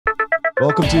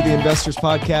Welcome to the Investors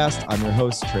Podcast. I'm your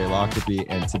host, Trey Lockerbie,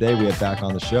 and today we have back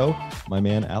on the show my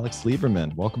man, Alex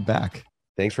Lieberman. Welcome back.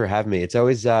 Thanks for having me. It's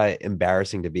always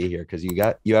embarrassing to be here because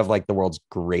you have like the world's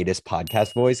greatest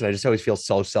podcast voice, and I just always feel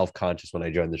so self-conscious when I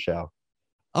join the show.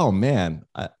 Oh man,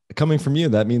 coming from you,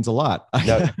 that means a lot.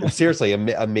 No, seriously,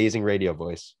 amazing radio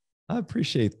voice. I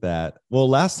appreciate that. Well,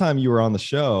 last time you were on the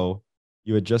show,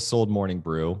 you had just sold Morning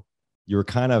Brew. You were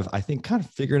kind of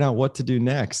figuring out what to do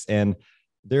next, and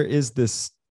there is this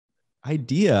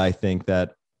idea, I think,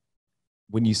 that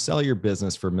when you sell your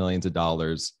business for millions of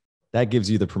dollars, that gives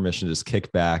you the permission to just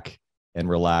kick back and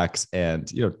relax and,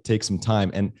 take some time.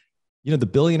 And, the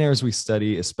billionaires we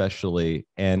study, especially,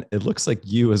 and it looks like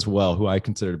you as well, who I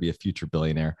consider to be a future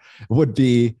billionaire, would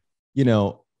be,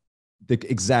 the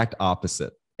exact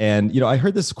opposite. And, I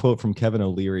heard this quote from Kevin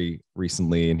O'Leary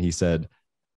recently, and he said,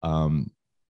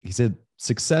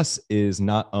 success is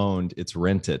not owned, it's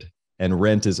rented. And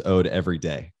rent is owed every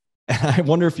day. And I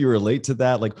wonder if you relate to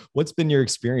that. Like, what's been your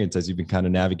experience as you've been kind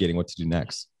of navigating what to do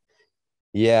next?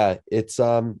 Yeah, it's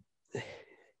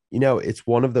it's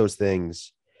one of those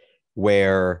things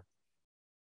where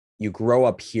you grow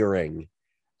up hearing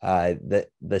the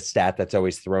stat that's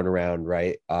always thrown around,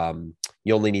 right?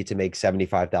 You only need to make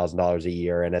 $75,000 a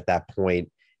year, and at that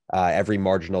point, every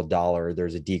marginal dollar,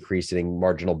 there's a decreasing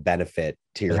marginal benefit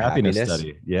to your happiness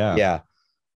study. Yeah.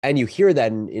 And you hear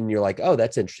that and you're like, oh,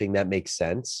 that's interesting. That makes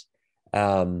sense.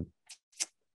 But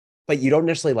you don't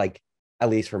necessarily at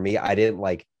least for me, I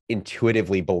didn't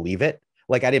intuitively believe it.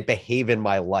 Like I didn't behave in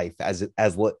my life as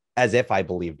if I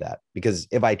believed that, because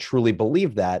if I truly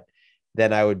believed that,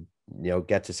 then I would,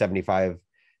 get to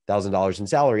 $75,000 in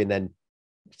salary and then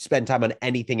spend time on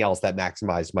anything else that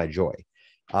maximized my joy.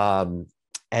 And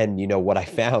what I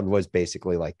found was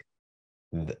basically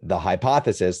the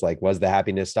hypothesis, was the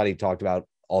happiness study talked about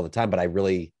all the time, but I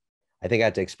think I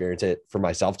had to experience it for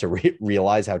myself to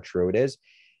realize how true it is.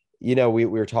 We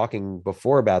were talking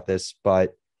before about this,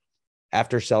 but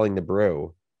after selling the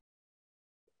brew,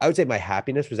 I would say my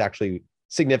happiness was actually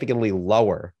significantly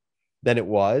lower than it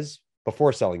was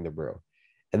before selling the brew.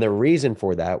 And the reason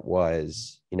for that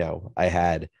was, I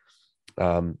had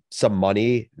some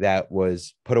money that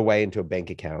was put away into a bank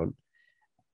account.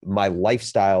 My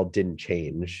lifestyle didn't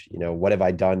change. What have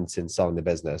I done since selling the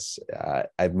business?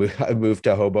 I've moved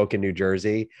to Hoboken, New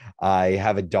Jersey. I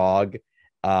have a dog,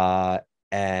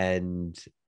 and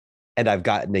I've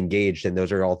gotten engaged. And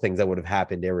those are all things that would have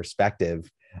happened irrespective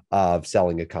of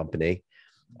selling a company.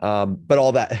 But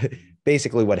all that,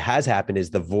 basically what has happened is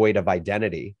the void of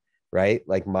identity, right?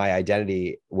 Like my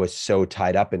identity was so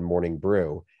tied up in Morning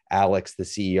Brew. Alex, the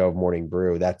CEO of Morning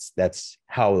Brew, that's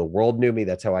how the world knew me.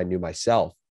 That's how I knew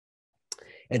myself.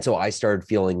 And so I started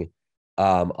feeling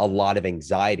a lot of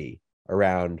anxiety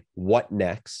around what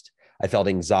next. I felt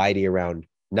anxiety around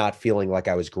not feeling like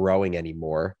I was growing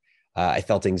anymore. I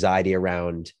felt anxiety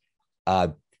around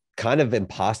kind of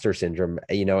imposter syndrome,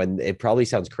 and it probably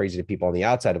sounds crazy to people on the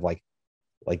outside of like,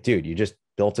 dude, you just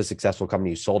built a successful company,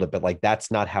 you sold it. But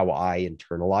that's not how I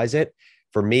internalize it.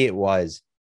 For me, it was,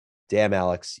 damn,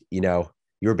 Alex, you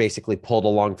were basically pulled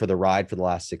along for the ride for the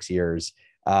last 6 years.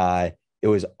 It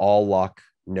was all luck,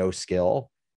 no skill.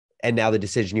 And now the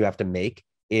decision you have to make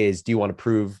is, do you want to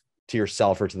prove to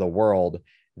yourself or to the world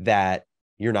that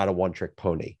you're not a one-trick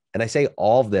pony? And I say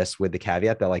all of this with the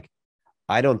caveat that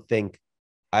I don't think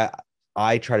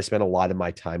I try to spend a lot of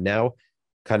my time now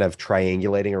kind of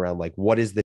triangulating around what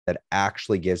is that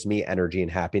actually gives me energy and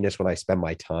happiness when I spend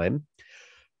my time.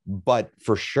 But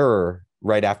for sure,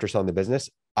 right after selling the business,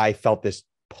 I felt this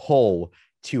pull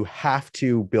to have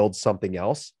to build something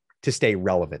else to stay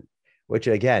relevant, which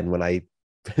again, when I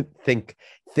think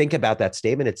about that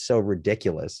statement, it's so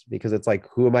ridiculous because it's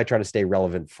who am I trying to stay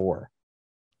relevant for?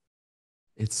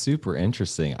 It's super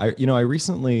interesting. I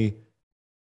recently,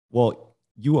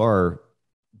 you are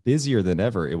busier than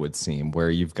ever, it would seem, where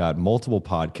you've got multiple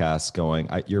podcasts going.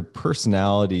 Your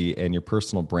personality and your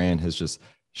personal brand has just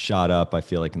shot up. I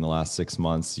feel like in the last 6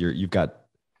 months, you've got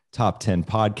top 10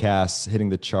 podcasts hitting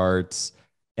the charts.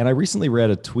 And I recently read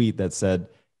a tweet that said,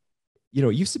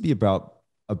 it used to be about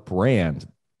a brand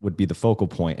would be the focal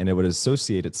point and it would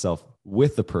associate itself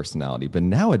with the personality. But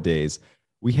nowadays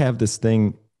we have this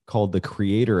thing called the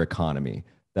creator economy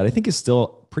that I think is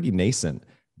still pretty nascent,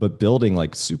 but building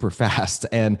super fast.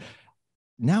 And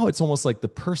now it's almost like the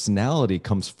personality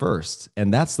comes first,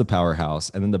 and that's the powerhouse.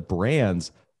 And then the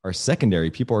brands are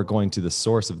secondary. People are going to the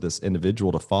source of this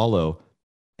individual to follow,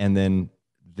 and then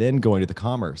going to the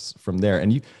commerce from there.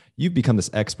 And you've become this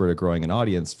expert at growing an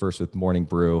audience, first with Morning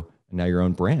Brew and now your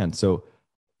own brand. So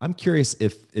I'm curious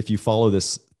if you follow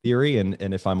this theory and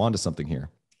if I'm onto something here.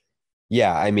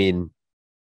 Yeah, I mean,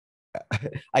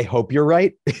 I hope you're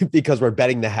right because we're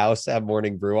betting the house at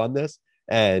Morning Brew on this.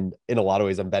 And in a lot of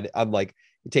ways, I'm like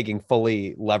taking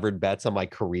fully levered bets on my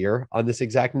career on this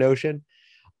exact notion.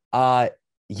 Uh,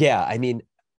 yeah, I mean,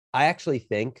 I actually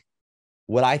think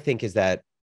what I think is that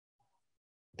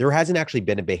there hasn't actually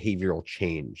been a behavioral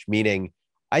change, meaning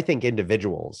I think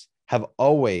individuals have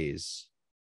always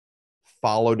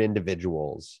followed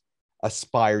individuals,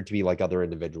 aspired to be like other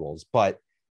individuals, but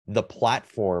the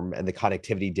platform and the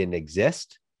connectivity didn't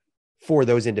exist for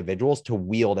those individuals to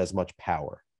wield as much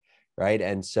power, right?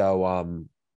 And so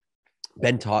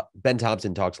Ben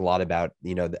Thompson talks a lot about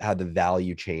how the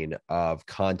value chain of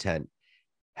content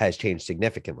has changed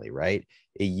significantly, right?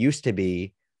 It used to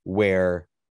be where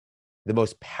the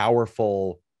most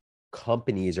powerful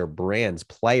companies or brands,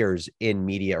 players in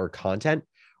media or content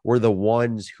were the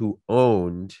ones who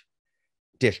owned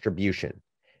distribution,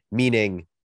 meaning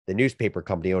the newspaper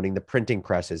company owning the printing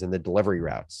presses and the delivery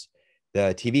routes,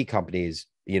 the TV companies,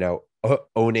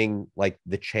 owning like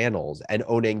the channels and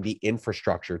owning the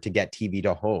infrastructure to get TV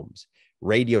to homes,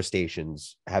 radio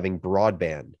stations having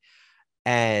broadband.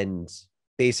 And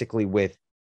basically with,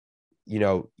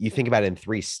 you think about it in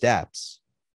 3 steps,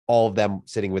 all of them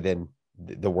sitting within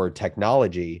the word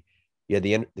technology. You had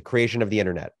the creation of the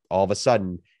internet. All of a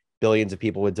sudden, billions of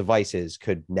people with devices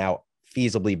could now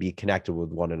feasibly be connected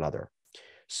with one another.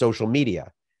 Social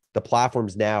media, the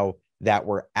platforms now that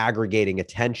were aggregating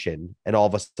attention, and all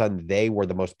of a sudden they were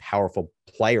the most powerful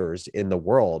players in the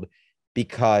world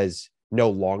because no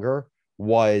longer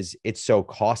was it so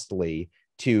costly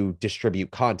to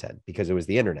distribute content because it was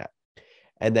the internet.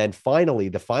 And then finally,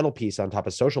 the final piece on top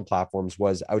of social platforms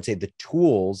was, I would say, the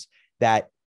tools that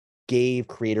gave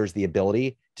creators the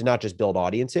ability to not just build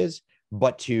audiences,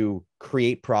 but to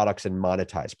create products and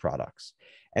monetize products.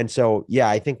 And so, yeah,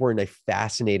 I think we're in a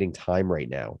fascinating time right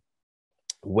now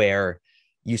where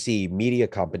you see media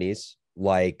companies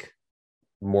like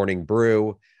Morning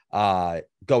Brew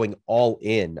going all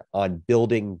in on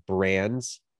building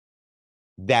brands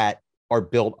that are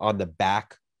built on the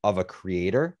back of a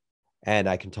creator. And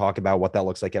I can talk about what that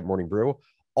looks like at Morning Brew,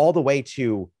 all the way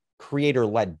to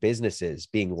creator-led businesses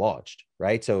being launched,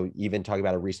 right? So even talking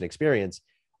about a recent experience,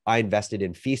 I invested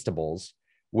in Feastables,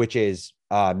 which is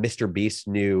Mr. Beast's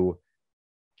new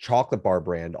chocolate bar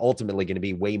brand, ultimately going to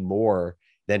be way more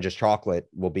than just chocolate,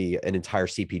 will be an entire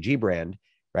CPG brand,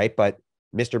 right? But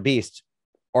Mr. Beast,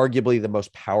 arguably the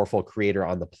most powerful creator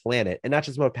on the planet, and not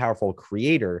just the most powerful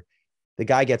creator, the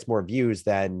guy gets more views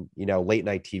than, late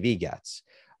night TV gets.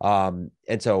 And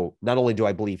so not only do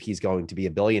I believe he's going to be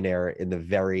a billionaire in the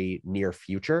very near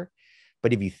future,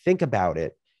 but if you think about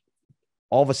it,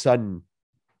 all of a sudden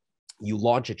you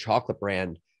launch a chocolate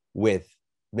brand with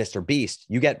Mr. Beast,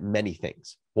 you get many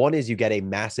things. One is you get a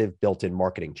massive built-in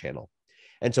marketing channel.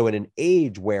 And so in an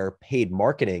age where paid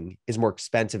marketing is more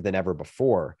expensive than ever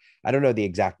before, I don't know the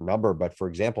exact number, but for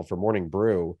example, for Morning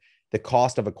Brew, the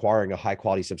cost of acquiring a high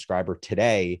quality subscriber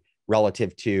today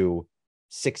relative to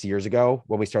 6 years ago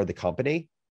when we started the company,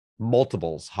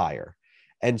 multiples higher.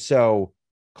 And so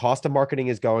cost of marketing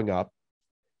is going up.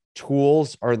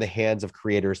 Tools are in the hands of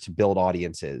creators to build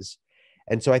audiences.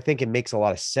 And so I think it makes a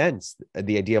lot of sense,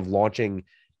 the idea of launching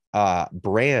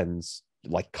brands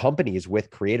like companies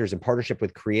with creators in partnership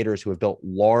with creators who have built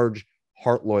large,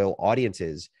 heart loyal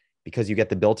audiences, because you get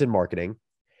the built-in marketing.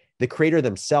 The creator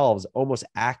themselves almost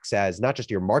acts as not just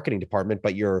your marketing department,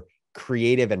 but your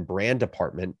creative and brand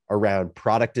department around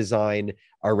product design,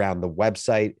 around the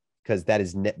website, because that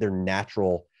is their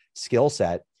natural skill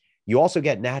set. You also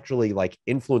get naturally like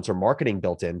influencer marketing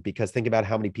built in, because think about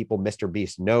how many people Mr.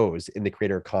 Beast knows in the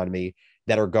creator economy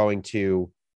that are going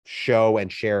to show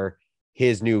and share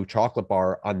his new chocolate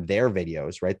bar on their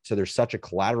videos, right? So there's such a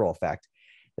collateral effect.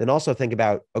 And also think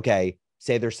about, okay,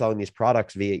 say they're selling these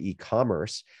products via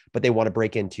e-commerce, but they want to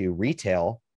break into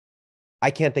retail.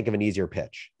 I can't think of an easier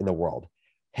pitch in the world.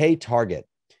 Hey, Target,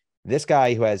 this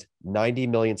guy who has 90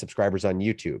 million subscribers on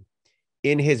YouTube,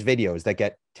 in his videos that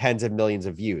get tens of millions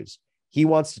of views, he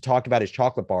wants to talk about his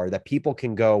chocolate bar that people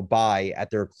can go buy at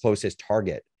their closest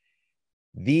Target.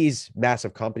 These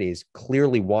massive companies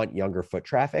clearly want younger foot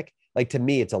traffic. Like, to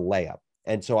me, it's a layup.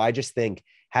 And so I just think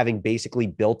having basically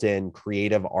built in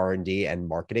creative R&D and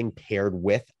marketing paired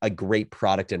with a great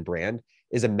product and brand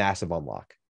is a massive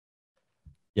unlock.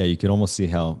 Yeah, you can almost see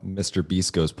how Mr.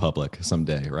 Beast goes public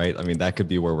someday, right? I mean, that could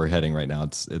be where we're heading right now.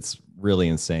 It's really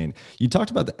insane. You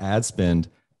talked about the ad spend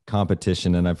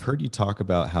competition, and I've heard you talk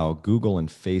about how Google and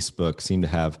Facebook seem to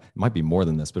have, it might be more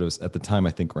than this, but it was at the time,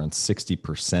 I think around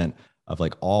 60% of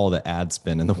like all the ad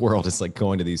spend in the world is like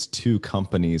going to these two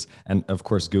companies. And of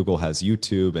course, Google has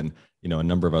YouTube and, a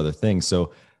number of other things.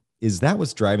 So is that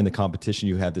what's driving the competition?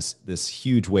 You have this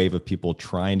huge wave of people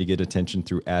trying to get attention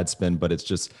through ad spend, but it's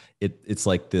just it's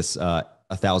like this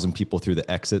 1,000 people through the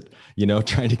exit,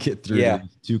 trying to get through to Yeah.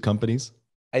 these two companies.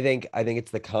 I think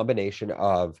it's the combination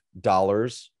of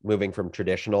dollars moving from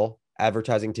traditional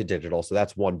advertising to digital. So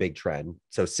that's one big trend.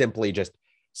 So simply just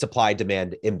supply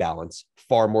demand imbalance,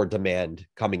 far more demand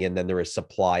coming in than there is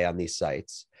supply on these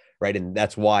sites, right? And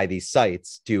that's why these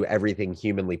sites do everything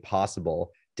humanly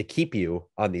possible to keep you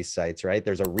on these sites, right?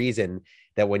 There's a reason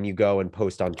that when you go and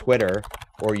post on Twitter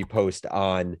or you post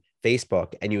on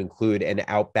Facebook and you include an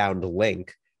outbound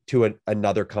link to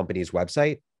another company's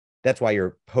website, that's why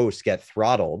your posts get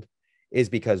throttled, is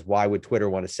because why would Twitter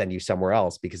want to send you somewhere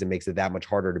else? Because it makes it that much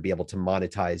harder to be able to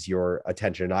monetize your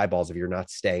attention and eyeballs if you're not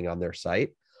staying on their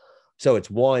site. So it's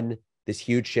one, this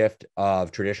huge shift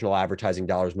of traditional advertising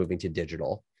dollars moving to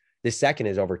digital. The second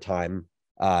is over time,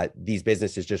 these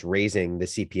businesses just raising the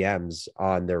CPMs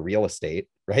on their real estate,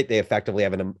 right? They effectively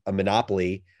have a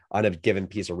monopoly on a given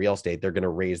piece of real estate. They're going to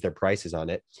raise their prices on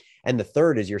it. And the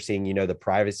third is you're seeing, the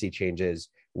privacy changes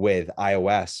with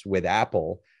iOS, with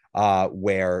Apple,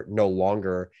 where no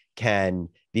longer can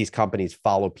these companies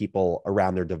follow people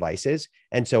around their devices.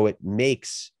 And so it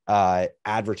makes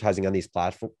advertising on these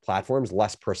platforms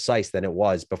less precise than it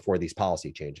was before these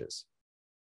policy changes.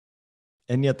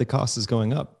 And yet the cost is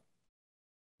going up.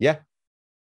 Yeah.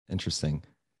 Interesting.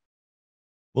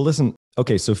 Well, listen,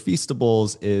 okay, so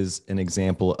Feastables is an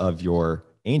example of your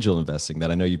angel investing that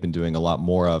I know you've been doing a lot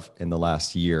more of in the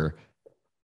last year.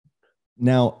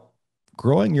 Now,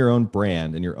 growing your own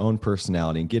brand and your own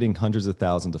personality and getting hundreds of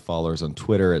thousands of followers on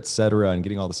Twitter, et cetera, and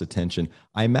getting all this attention,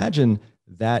 I imagine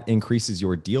that increases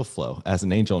your deal flow as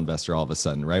an angel investor all of a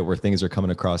sudden, right? Where things are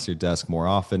coming across your desk more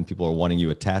often, people are wanting you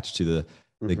attached to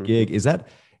the gig. Is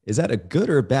that a good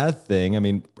or a bad thing? I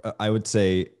mean, I would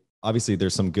say obviously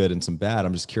there's some good and some bad.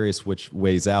 I'm just curious which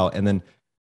weighs out. And then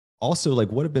also,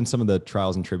 like, what have been some of the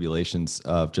trials and tribulations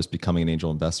of just becoming an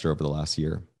angel investor over the last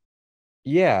year?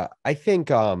 Yeah, I think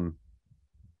the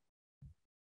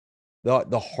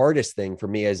hardest thing for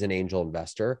me as an angel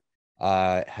investor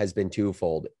has been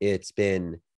twofold. It's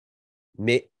been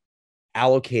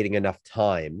allocating enough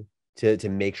time to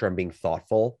make sure I'm being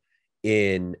thoughtful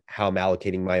in how I'm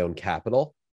allocating my own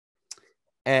capital.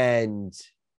 And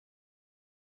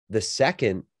the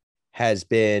second has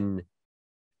been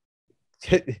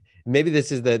maybe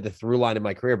this is the through line of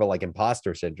my career, but like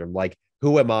imposter syndrome. Like,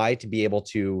 who am I to be able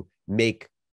to make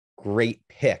great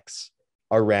picks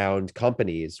around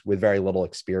companies with very little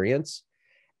experience?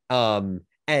 And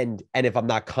if I'm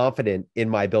not confident in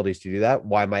my abilities to do that,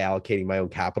 why am I allocating my own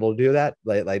capital to do that?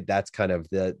 Like that's kind of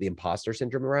the imposter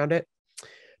syndrome around it.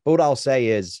 But what I'll say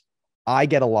is I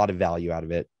get a lot of value out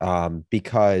of it,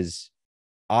 because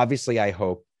obviously I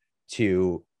hope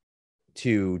to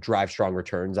drive strong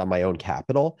returns on my own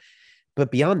capital.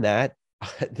 But beyond that,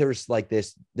 there's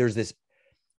this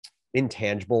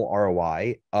intangible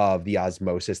ROI of the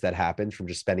osmosis that happens from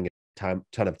just spending a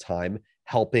ton of time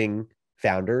helping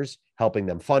founders, helping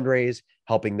them fundraise,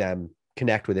 helping them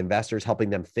connect with investors, helping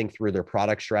them think through their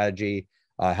product strategy,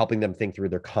 helping them think through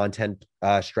their content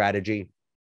strategy.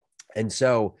 And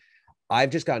so I've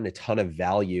just gotten a ton of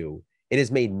value. It has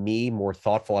made me more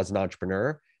thoughtful as an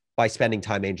entrepreneur by spending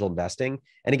time angel investing.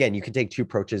 And again, you can take two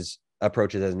approaches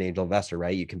as an angel investor,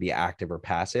 right? You can be active or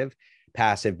passive.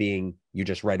 Passive being you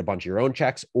just write a bunch of your own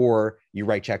checks, or you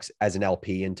write checks as an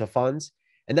LP into funds.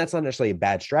 And that's not necessarily a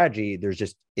bad strategy. There's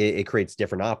just, it creates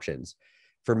different options.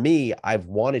 For me, I've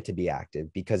wanted to be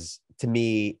active because to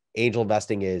me, angel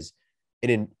investing is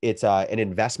an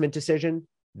investment decision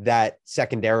that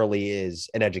secondarily is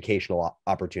an educational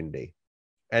opportunity.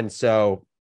 And so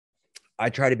I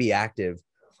try to be active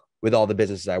with all the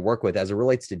businesses I work with as it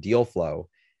relates to deal flow.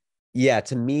 Yeah,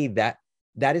 to me, that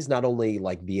is not only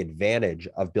like the advantage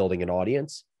of building an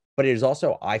audience, but it is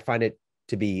also, I find it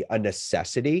to be a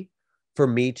necessity for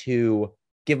me to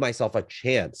give myself a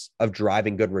chance of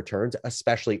driving good returns,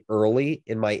 especially early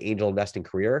in my angel investing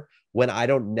career, when I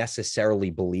don't necessarily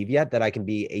believe yet that I can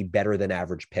be a better than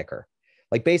average picker.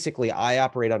 Like basically, I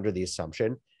operate under the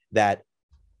assumption that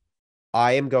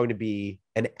I am going to be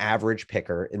an average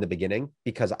picker in the beginning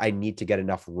because I need to get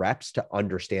enough reps to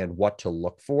understand what to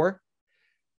look for.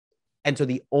 And so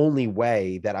the only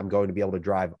way that I'm going to be able to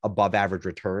drive above average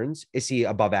returns is see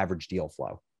above average deal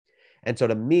flow. And so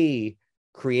to me,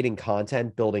 creating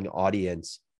content, building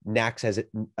audience acts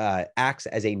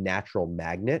as a natural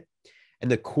magnet. And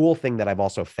the cool thing that I've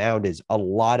also found is a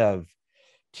lot of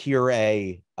tier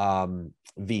A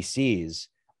VCs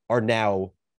are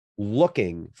now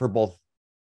looking for both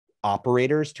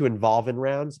operators to involve in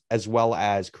rounds as well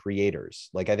as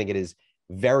creators. Like I think it is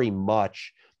very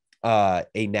much a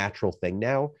natural thing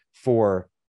now for,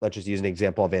 let's just use an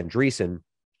example of Andreessen,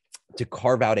 to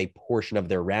carve out a portion of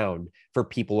their round for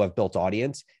people who have built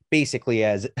audience, basically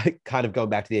as kind of going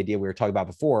back to the idea we were talking about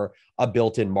before, a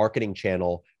built-in marketing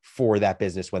channel for that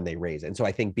business when they raise. And so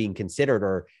I think being considered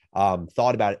or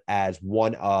thought about as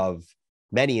one of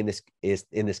many in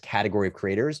this category of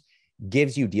creators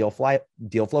gives you deal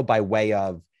flow by way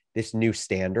of this new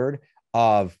standard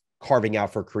of carving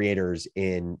out for creators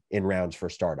in rounds for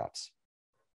startups.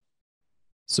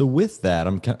 So with that,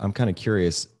 I'm kind of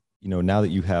curious, now that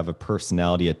you have a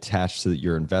personality attached to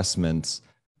your investments,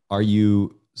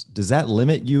 does that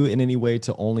limit you in any way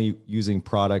to only using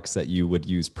products that you would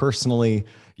use personally?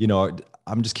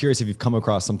 I'm just curious if you've come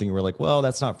across something where like, well,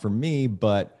 that's not for me,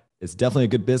 but it's definitely a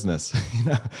good business.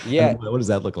 Yeah. And what does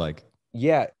that look like?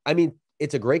 Yeah. I mean,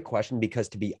 it's a great question because,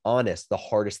 to be honest, the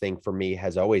hardest thing for me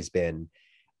has always been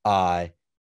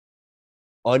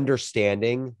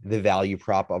understanding the value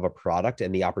prop of a product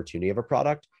and the opportunity of a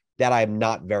product that I'm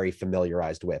not very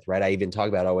familiarized with, right? I even talk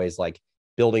about always like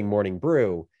building Morning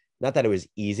Brew. Not that it was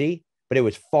easy, but it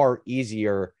was far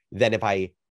easier than if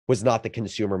I was not the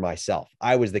consumer myself.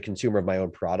 I was the consumer of my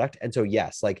own product. And so,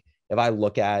 yes, like if I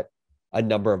look at a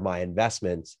number of my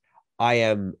investments, I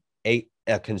am a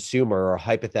consumer or a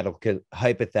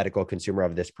hypothetical consumer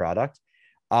of this product.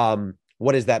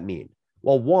 What does that mean?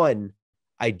 Well, one,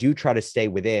 I do try to stay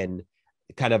within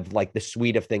kind of like the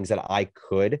suite of things that I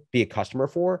could be a customer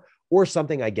for, or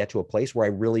something I get to a place where I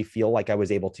really feel like I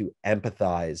was able to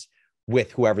empathize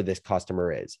with whoever this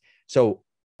customer is. So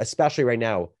especially right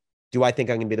now, do I think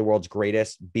I'm going to be the world's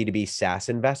greatest B2B SaaS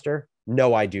investor?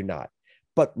 No, I do not.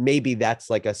 But maybe that's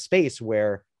like a space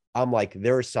where I'm like,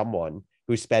 there's someone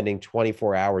who's spending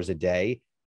 24 hours a day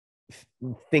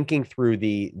thinking through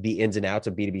the ins and outs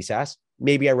of B2B SaaS.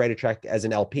 Maybe I write a check as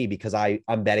an LP because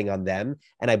I'm betting on them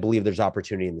and I believe there's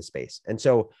opportunity in the space. And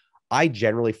so I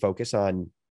generally focus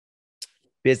on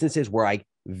businesses where I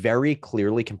very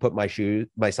clearly can put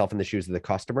myself in the shoes of the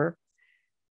customer,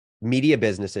 media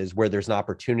businesses where there's an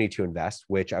opportunity to invest,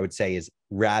 which I would say is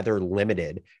rather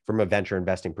limited from a venture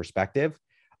investing perspective,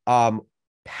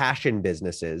 passion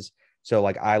businesses. So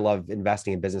like I love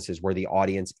investing in businesses where the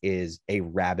audience is a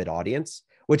rabid audience,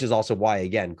 which is also why,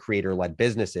 again, creator-led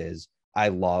businesses I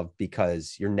love,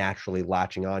 because you're naturally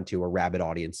latching onto a rabid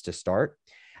audience to start.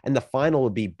 And the final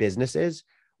would be businesses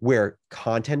where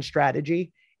content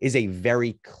strategy is a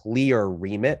very clear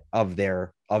remit of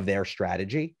their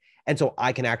strategy. And so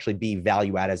I can actually be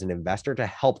value add as an investor to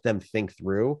help them think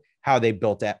through how they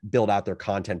build out their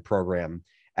content program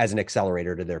as an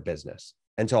accelerator to their business.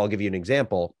 And so I'll give you an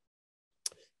example.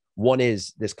 One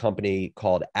is this company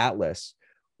called Atlas,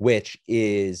 which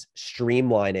is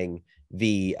streamlining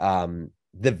the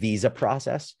visa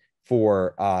process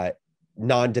for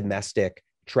non-domestic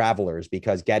travelers,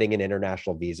 because getting an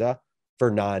international visa for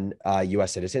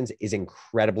non-US citizens is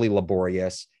incredibly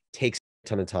laborious, takes a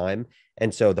ton of time.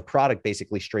 And so the product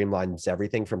basically streamlines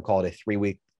everything from, call it a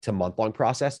 3-week to month-long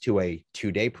process to a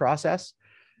 2-day process.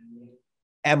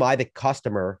 Am I the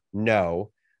customer?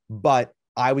 No. But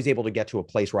I was able to get to a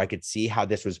place where I could see how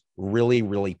this was really,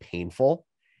 really painful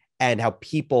and how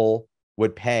people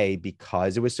would pay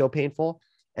because it was so painful.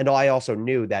 And I also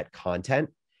knew that content,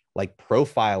 like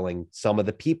profiling some of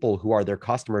the people who are their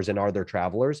customers and are their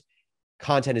travelers,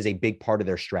 content is a big part of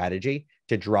their strategy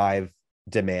to drive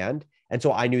demand. And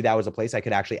so I knew that was a place I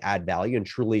could actually add value and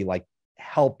truly like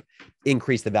help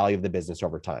increase the value of the business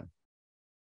over time.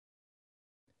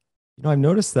 I've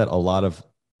noticed that a lot of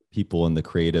people in the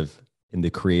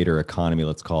creator economy,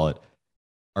 let's call it,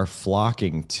 are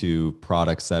flocking to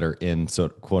products that are in, so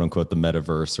quote unquote, the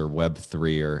metaverse or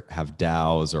Web3 or have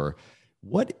DAOs. Or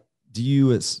what do you,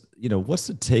 what's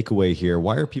the takeaway here?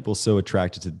 Why are people so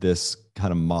attracted to this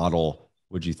kind of model,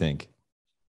 would you think?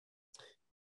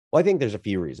 Well, I think there's a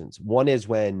few reasons. One is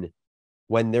when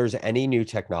there's any new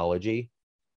technology,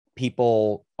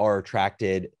 people are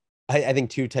attracted. I think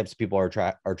two types of people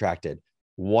are attracted.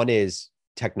 One is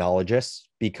technologists,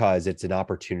 because it's an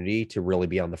opportunity to really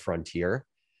be on the frontier.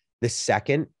 The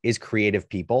second is creative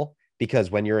people,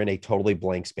 because when you're in a totally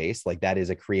blank space, like that is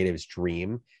a creative's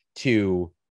dream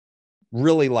to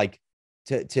really like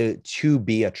to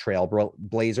be a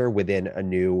trailblazer within a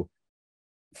new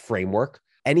framework.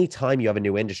 Anytime you have a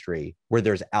new industry where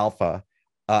there's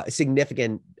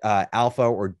significant alpha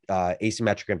or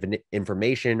asymmetric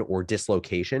information or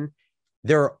dislocation,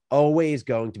 there are always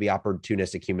going to be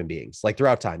opportunistic human beings, like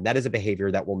throughout time. That is a behavior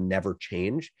that will never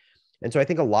change. And so I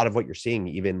think a lot of what you're seeing,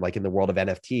 even like in the world of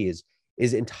NFTs,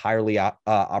 is entirely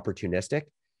opportunistic.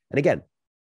 And again,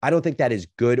 I don't think that is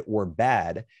good or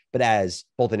bad, but as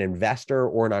both an investor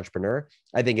or an entrepreneur,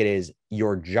 I think it is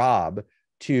your job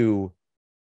to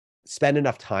spend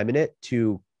enough time in it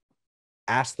to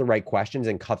ask the right questions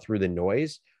and cut through the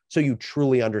noise so you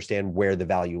truly understand where the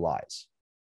value lies.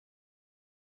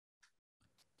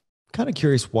 Kind of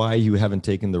curious why you haven't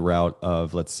taken the route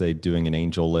of, let's say, doing an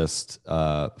angel list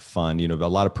fund. You know, a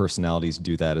lot of personalities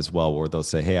do that as well, where they'll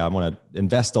say, hey, I want to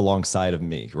invest alongside of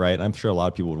me, right? I'm sure a lot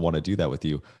of people would want to do that with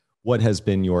you. What has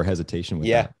been your hesitation with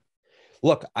that?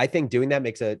 Look, I think doing that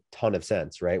makes a ton of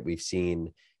sense, right? We've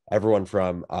seen everyone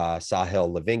from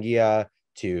Sahil Lavingia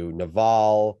to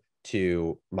Naval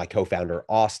to my co-founder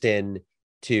Austin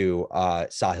to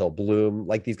Sahil Bloom.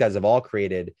 Like, these guys have all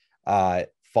created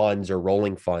funds or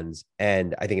rolling funds,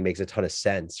 and I think it makes a ton of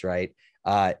sense, right?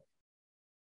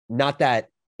 Not that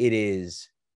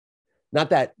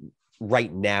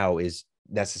right now is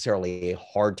necessarily a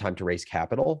hard time to raise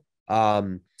capital,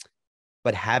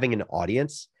 but having an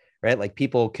audience, right? Like,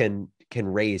 people can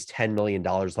raise $10 million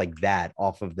like that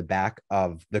off of the back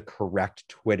of the correct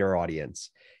Twitter audience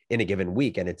in a given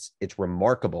week. And it's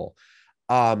remarkable.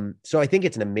 So I think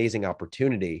it's an amazing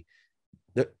opportunity.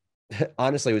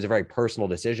 Honestly, it was a very personal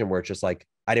decision where it's just like,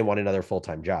 I didn't want another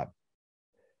full-time job.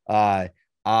 I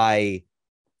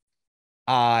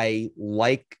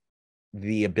like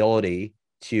the ability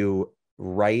to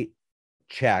write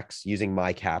checks using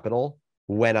my capital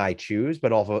when I choose,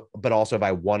 but also if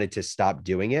I wanted to stop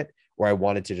doing it, or I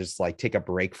wanted to just like take a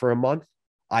break for a month,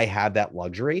 I have that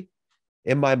luxury.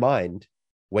 In my mind,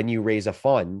 when you raise a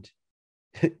fund,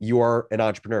 you are an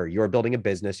entrepreneur, you are building a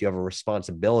business, you have a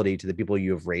responsibility to the people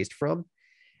you have raised from.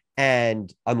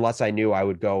 And unless I knew I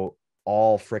would go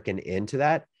all freaking into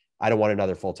that, I don't want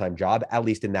another full-time job, at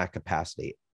least in that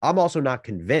capacity. I'm also not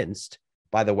convinced,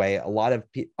 by the way, a lot of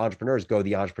entrepreneurs go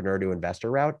the entrepreneur to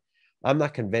investor route. I'm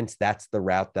not convinced that's the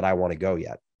route that I want to go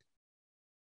yet.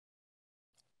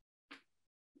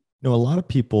 You know, a lot of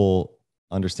people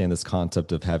understand this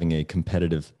concept of having a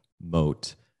competitive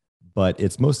moat, but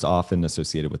it's most often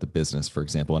associated with a business, for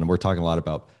example. And we're talking a lot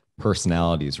about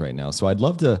personalities right now. So I'd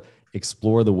love to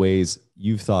explore the ways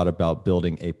you've thought about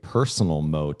building a personal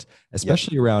moat,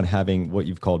 especially around having what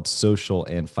you've called social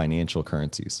and financial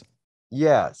currencies.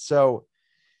 Yeah. So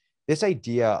this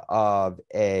idea of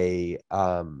a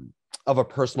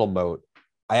personal moat,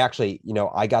 I actually,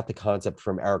 I got the concept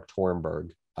from Eric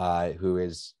Torenberg, who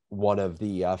is one of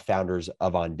the founders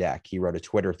of On Deck. He wrote a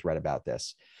Twitter thread about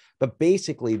this. But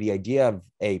basically, the idea of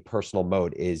a personal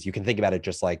moat is, you can think about it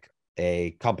just like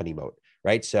a company moat,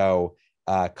 right? So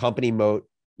company moat,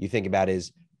 you think about,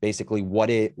 is basically what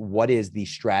is the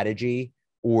strategy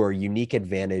or unique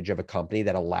advantage of a company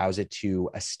that allows it to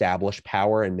establish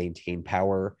power and maintain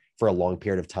power for a long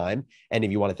period of time. And if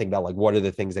you want to think about like, what are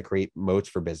the things that create moats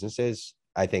for businesses,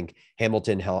 I think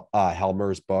Hamilton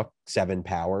Helmer's book, 7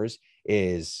 Powers,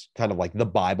 is kind of like the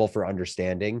Bible for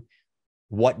understanding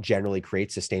what generally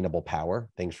creates sustainable power.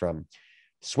 Things from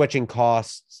switching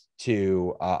costs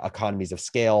to economies of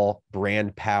scale,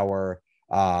 brand power,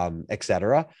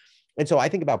 etc. And so I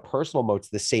think about personal moats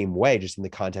the same way, just in the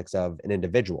context of an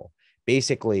individual.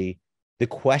 Basically, the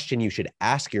question you should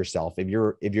ask yourself, if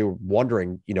you're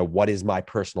wondering, what is my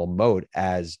personal moat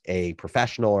as a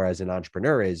professional or as an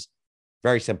entrepreneur, is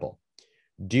very simple.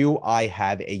 Do I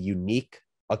have a unique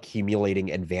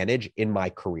accumulating advantage in my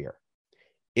career?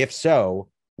 If so,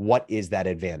 what is that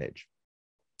advantage?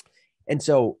 And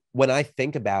so when I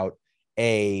think about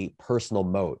a personal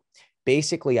moat,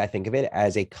 basically I think of it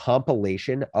as a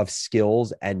compilation of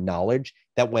skills and knowledge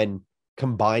that, when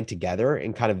combined together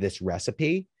in kind of this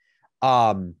recipe,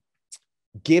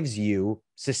 gives you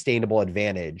sustainable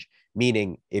advantage.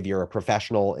 Meaning, if you're a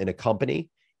professional in a company,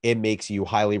 it makes you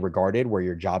highly regarded, where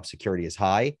your job security is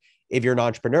high. If you're an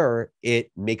entrepreneur,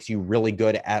 it makes you really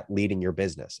good at leading your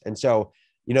business. And so,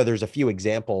 there's a few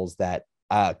examples that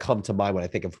come to mind when I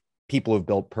think of people who've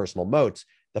built personal moats.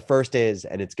 The first is,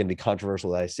 and it's going to be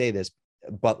controversial that I say this,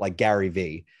 but like Gary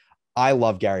Vee. I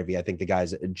love Gary Vee. I think the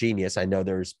guy's a genius. I know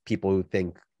there's people who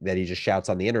think that he just shouts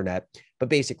on the internet, but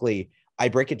basically I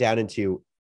break it down into,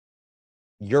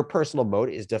 your personal moat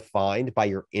is defined by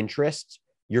your interests,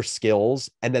 your skills,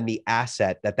 and then the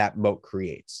asset that moat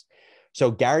creates.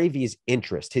 So Gary Vee's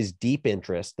interest, his deep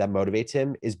interest that motivates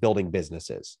him, is building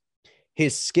businesses.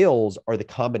 His skills are the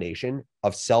combination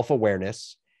of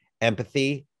self-awareness,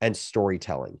 empathy, and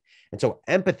storytelling. And so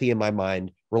empathy, in my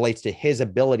mind, relates to his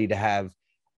ability to have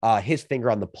his finger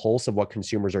on the pulse of what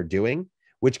consumers are doing,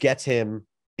 which gets him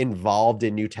involved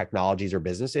in new technologies or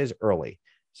businesses early.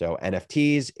 So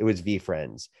NFTs, it was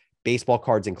VeeFriends. Baseball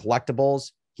cards and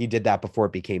collectibles, he did that before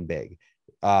it became big.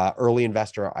 early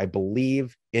investor, I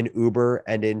believe, in Uber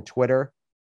and in Twitter.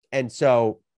 And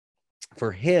so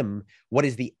for him, what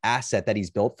is the asset that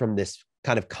he's built from this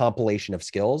kind of compilation of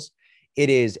skills? It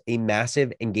is a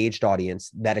massive engaged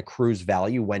audience that accrues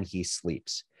value when he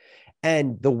sleeps.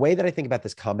 And the way that I think about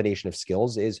this combination of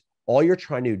skills is all you're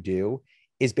trying to do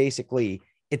is basically,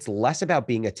 it's less about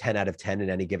being a 10 out of 10 in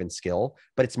any given skill,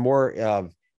 but it's more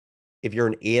of, if you're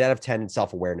an 8 out of 10 in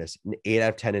self-awareness, an 8 out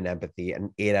of 10 in empathy,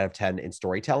 an 8 out of 10 in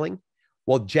storytelling,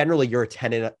 well, generally you're a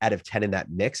 10 out of 10 in that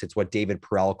mix. It's what David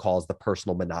Perell calls the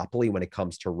personal monopoly when it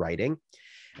comes to writing.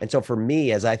 And so for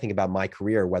me, as I think about my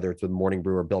career, whether it's with Morning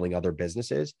Brew or building other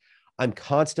businesses, I'm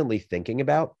constantly thinking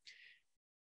about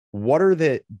what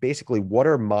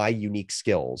are my unique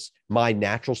skills, my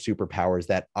natural superpowers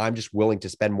that I'm just willing to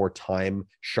spend more time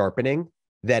sharpening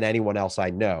than anyone else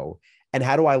I know. And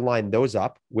how do I line those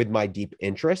up with my deep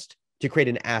interest to create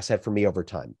an asset for me over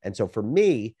time? And so for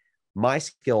me, my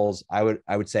skills, I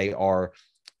would say, are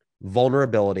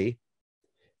vulnerability,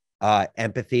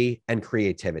 empathy, and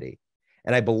creativity.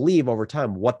 And I believe over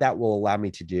time, what that will allow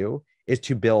me to do is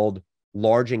to build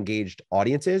large engaged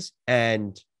audiences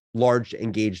and large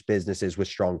engaged businesses with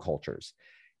strong cultures.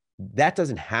 That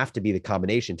doesn't have to be the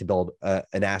combination to build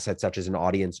an asset such as an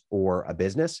audience or a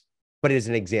business, but it is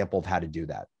an example of how to do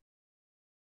that.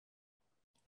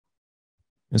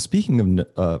 Now,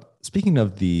 speaking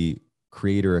of the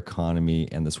creator economy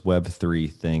and this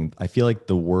Web3 thing, I feel like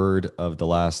the word of the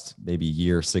last maybe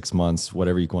year, 6 months,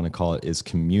 whatever you want to call it, is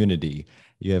community.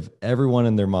 You have everyone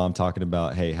and their mom talking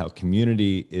about, hey, how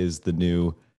community is the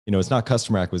new, it's not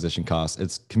customer acquisition costs,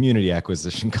 it's community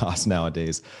acquisition costs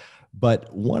nowadays.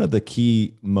 But one of the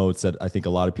key moats that I think a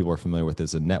lot of people are familiar with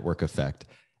is a network effect.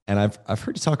 And I've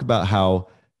heard you talk about how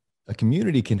a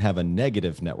community can have a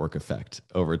negative network effect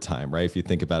over time, right? If you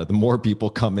think about it, the more people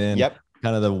come in, Yep.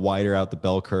 kind of the wider out the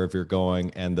bell curve you're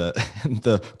going, and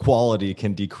the quality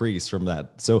can decrease from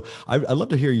that. So I'd love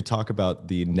to hear you talk about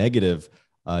the negative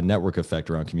network effect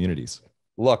around communities.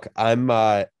 Look, I'm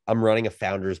running a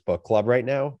founders book club right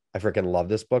now. I freaking love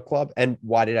this book club. And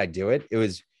why did I do it? It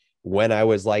was when I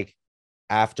was like,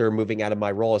 after moving out of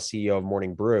my role as CEO of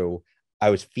Morning Brew, I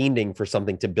was fiending for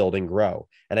something to build and grow.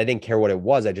 And I didn't care what it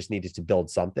was. I just needed to build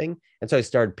something. And so I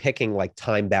started picking like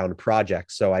time-bound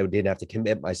projects, so I didn't have to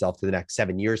commit myself to the next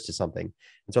 7 years to something.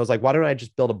 And so I was like, why don't I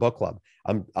just build a book club?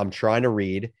 I'm trying to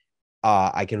read.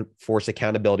 I can force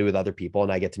accountability with other people,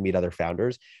 and I get to meet other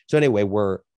founders. So anyway,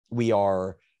 we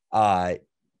are are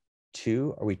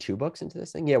we 2 books into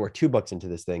this thing? Yeah, we're 2 books into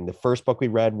this thing. The first book we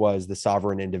read was The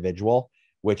Sovereign Individual,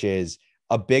 which is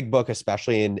a big book,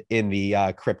 especially in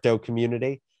the crypto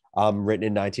community, written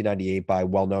in 1998 by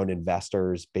well-known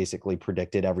investors, basically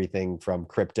predicted everything from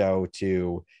crypto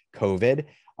to COVID.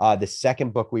 The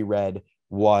second book we read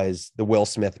was the Will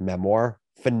Smith memoir,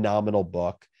 phenomenal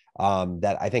book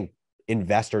that I think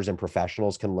investors and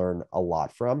professionals can learn a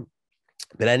lot from.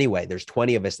 But anyway, there's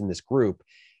 20 of us in this group.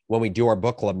 When we do our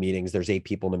book club meetings, there's 8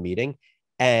 people in a meeting.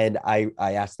 And I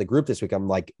asked the group this week, I'm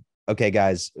like, okay,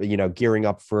 guys, gearing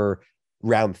up for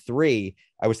round 3,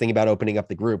 I was thinking about opening up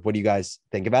the group. What do you guys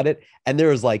think about it? And there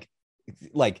was like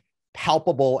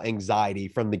palpable anxiety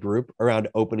from the group around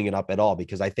opening it up at all,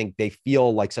 because I think they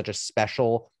feel like such a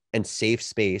special and safe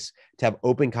space to have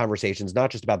open conversations, not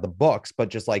just about the books, but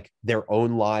just like their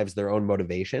own lives, their own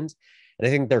motivations. And I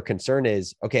think their concern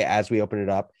is, okay, as we open it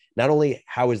up, not only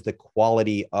how is the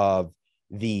quality of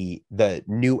the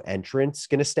new entrants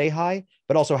going to stay high,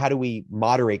 but also how do we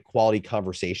moderate quality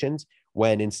conversations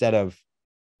when instead of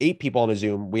 8 people on a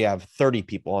Zoom, we have 30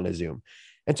 people on a Zoom.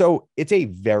 And so it's a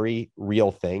very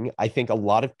real thing. I think a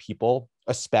lot of people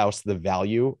espouse the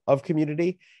value of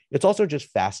community. It's also just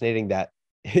fascinating that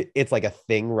it's like a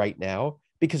thing right now,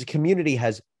 because community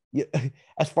has,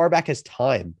 as far back as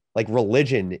time, like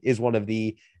religion is one of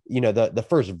the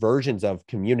first versions of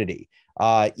community.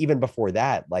 Even before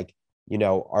that,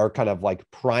 our kind of like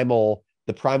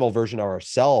the primal version of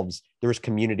ourselves, there was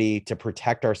community to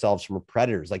protect ourselves from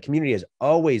predators. Like community has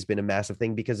always been a massive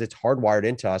thing because it's hardwired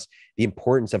into us, the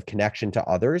importance of connection to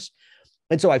others.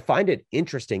 And so I find it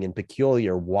interesting and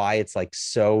peculiar why it's like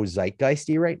so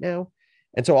zeitgeisty right now.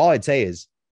 And so all I'd say is,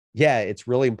 yeah, it's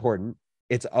really important.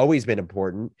 It's always been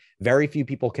important. Very few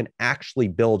people can actually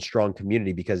build strong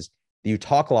community because you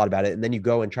talk a lot about it and then you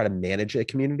go and try to manage a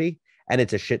community, and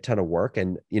it's a shit ton of work.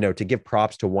 And, to give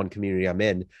props to one community I'm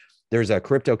in, there's a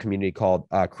crypto community called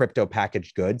Crypto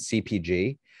Packaged Goods,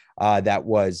 CPG, that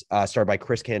was started by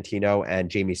Chris Cantino and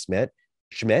Jamie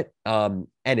Schmidt, and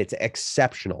it's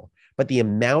exceptional. But the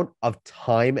amount of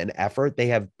time and effort they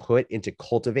have put into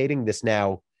cultivating this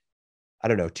now, I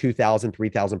don't know, 2,000,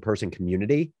 3,000 person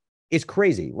community is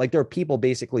crazy. Like there are people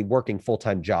basically working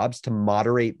full-time jobs to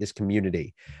moderate this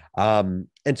community. And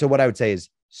so what I would say is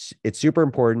it's super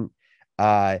important.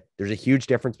 There's a huge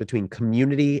difference between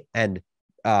community and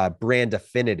brand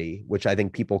affinity, which I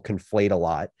think people conflate a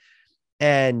lot.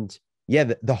 And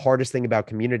yeah, the hardest thing about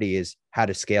community is how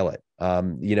to scale it.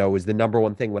 Was the number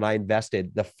one thing when I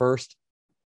invested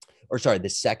the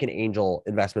second angel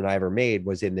investment I ever made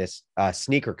was in this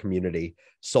sneaker community,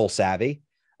 Soul Savvy.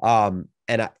 I'm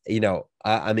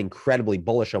incredibly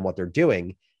bullish on what they're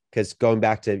doing because going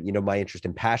back to, my interest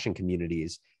in passion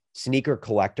communities, sneaker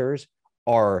collectors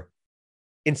are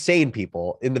insane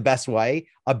people in the best way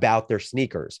about their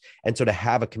sneakers. And so to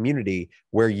have a community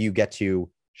where you get to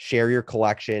share your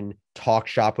collection, talk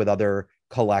shop with other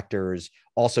collectors,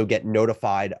 also get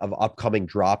notified of upcoming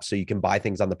drops so you can buy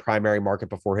things on the primary market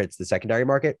before it hits the secondary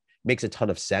market makes a ton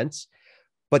of sense.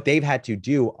 But they've had to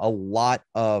do a lot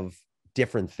of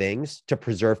different things to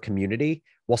preserve community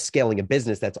while scaling a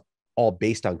business that's all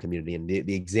based on community. And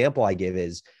the example I give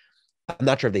is, I'm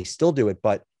not sure if they still do it,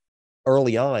 but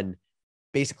early on,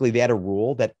 basically they had a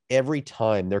rule that every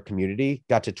time their community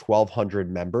got to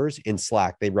 1,200 members in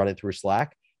Slack, they run it through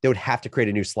Slack, they would have to create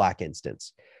a new Slack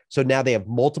instance. So now they have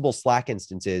multiple Slack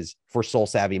instances for Soul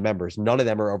Savvy members. None of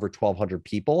them are over 1,200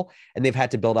 people. And they've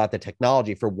had to build out the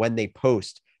technology for when they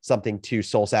post something to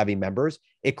Soul Savvy members,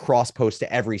 it cross posts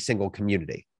to every single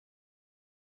community.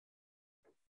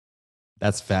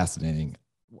 That's fascinating.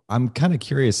 I'm kind of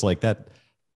curious, like that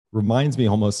reminds me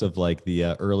almost of like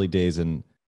the early days in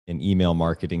email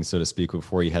marketing, so to speak,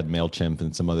 before you had MailChimp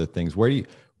and some other things. Where do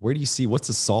you see what's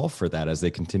the solve for that as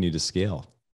they continue to scale?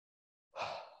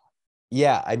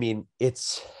 Yeah, I mean,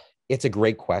 it's a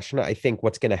great question. I think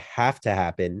what's going to have to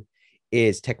happen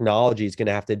is technology is going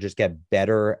to have to just get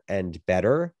better and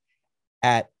better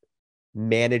at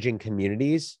managing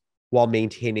communities while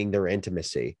maintaining their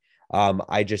intimacy.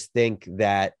 I just think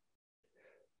that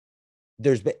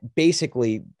there's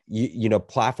basically,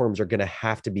 platforms are going to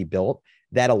have to be built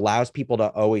that allows people to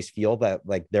always feel that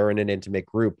like they're in an intimate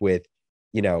group with,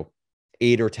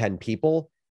 8 or 10 people,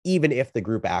 even if the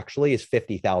group actually is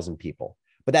 50,000 people.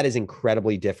 But that is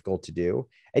incredibly difficult to do.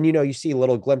 And, you see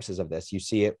little glimpses of this. You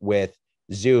see it with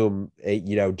Zoom,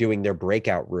 doing their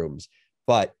breakout rooms.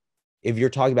 But if you're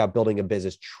talking about building a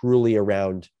business truly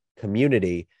around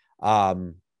community,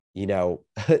 something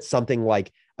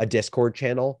like a Discord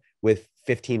channel with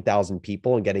 15,000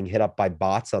 people and getting hit up by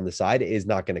bots on the side is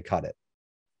not going to cut it.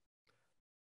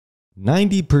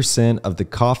 90% of the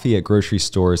coffee at grocery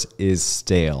stores is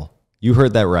stale. You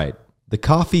heard that right. The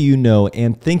coffee you know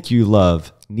and think you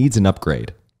love needs an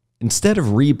upgrade. Instead of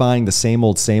rebuying the same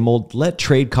old, let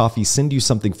Trade Coffee send you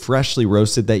something freshly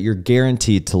roasted that you're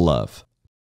guaranteed to love.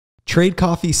 Trade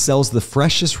Coffee sells the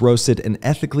freshest roasted and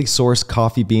ethically sourced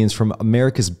coffee beans from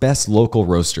America's best local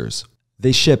roasters.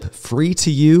 They ship free to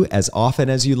you as often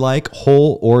as you like,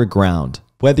 whole or ground.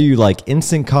 Whether you like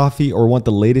instant coffee or want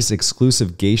the latest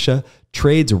exclusive geisha,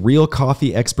 Trade's real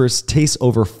coffee experts taste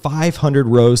over 500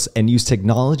 roasts and use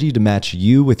technology to match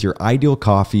you with your ideal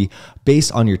coffee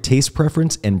based on your taste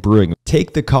preference and brewing.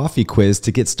 Take the coffee quiz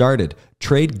to get started.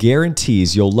 Trade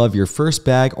guarantees you'll love your first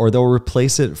bag or they'll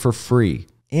replace it for free.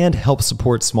 And help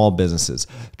support small businesses.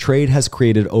 Trade has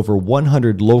created over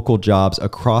 100 local jobs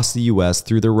across the U.S.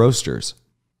 through their roasters.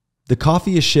 The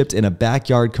coffee is shipped in a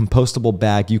backyard compostable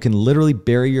bag. You can literally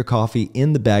bury your coffee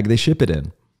in the bag they ship it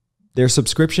in. Their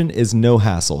subscription is no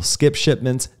hassle. Skip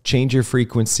shipments, change your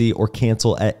frequency, or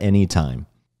cancel at any time.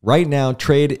 Right now,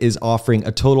 Trade is offering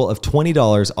a total of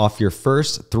 $20 off your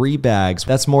first 3 bags.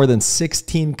 That's more than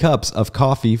 16 cups of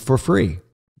coffee for free.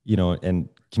 And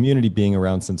community being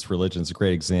around since religion is a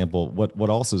great example. What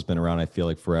also has been around, I feel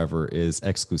like forever, is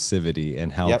exclusivity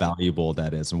and how valuable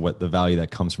that is and what the value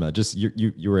that comes from that. Just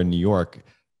you were in New York,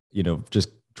 just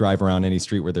drive around any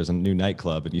street where there's a new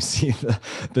nightclub and you see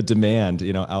the demand,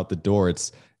 out the door.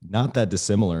 It's not that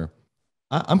dissimilar.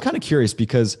 I'm kind of curious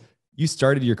because you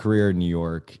started your career in New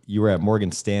York, you were at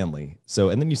Morgan Stanley.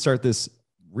 And then you start this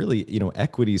really,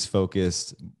 equities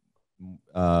focused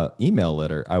email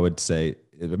letter, I would say.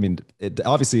 I mean,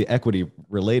 obviously equity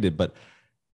related, but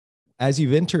as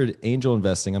you've entered angel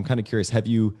investing, I'm kind of curious, have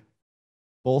you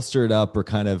bolstered up or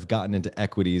kind of gotten into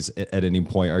equities at any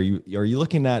point? Are you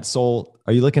looking at Soul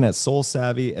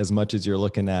Savvy as much as you're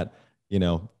looking at,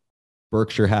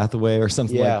 Berkshire Hathaway or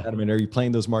something like that? I mean, are you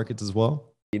playing those markets as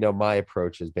well? My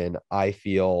approach has been, I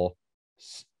feel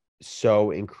so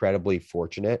incredibly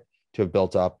fortunate to have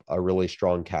built up a really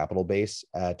strong capital base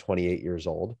at 28 years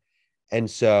old. And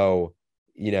so,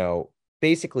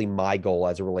 basically my goal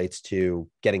as it relates to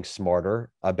getting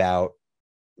smarter about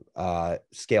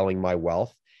scaling my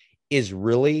wealth is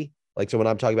really Like, so when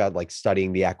I'm talking about like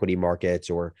studying the equity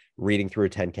markets or reading through a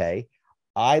 10K,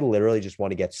 I literally just want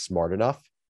to get smart enough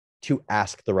to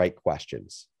ask the right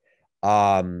questions.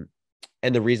 Um,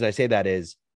 and the reason I say that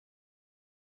is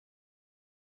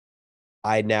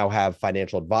I now have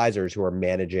financial advisors who are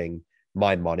managing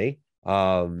my money.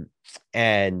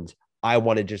 And I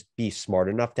want to just be smart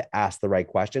enough to ask the right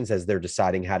questions as they're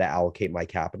deciding how to allocate my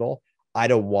capital. I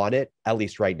don't want it, at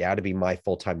least right now, to be my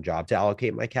full-time job to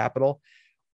allocate my capital.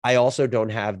 I also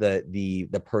don't have the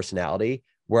personality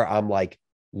where I'm like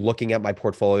looking at my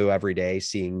portfolio every day,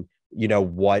 seeing,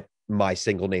 what my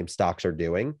single name stocks are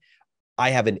doing. I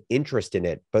have an interest in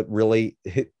it, but really,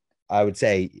 I would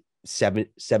say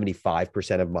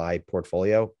 75% of my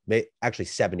portfolio, actually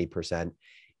 70%,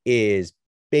 is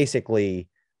basically,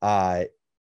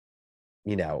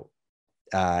 you know,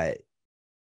 uh,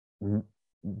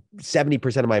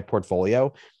 70% of my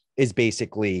portfolio is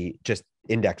basically just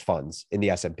index funds in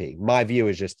the S&P. My view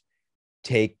is just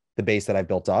take the base that I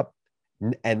built up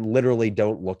and literally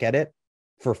don't look at it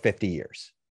for 50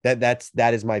 years. That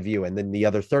is my view. And then the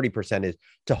other 30% is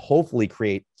to hopefully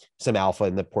create some alpha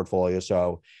in the portfolio.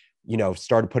 So,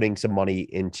 started putting some money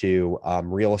into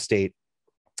real estate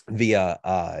via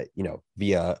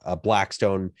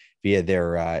Blackstone, via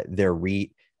their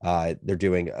REIT. They're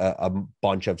doing a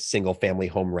bunch of single family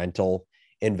home rental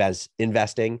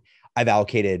investing. I've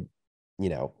allocated,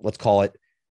 let's call it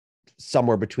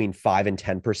somewhere between 5 and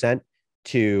 10%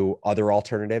 to other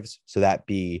alternatives. So that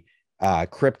be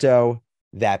crypto,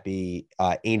 that be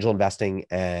angel investing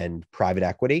and private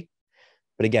equity.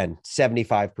 But again,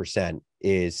 75%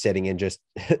 is sitting in just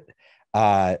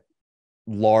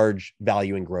large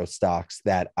value and growth stocks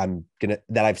that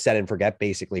I've set and forget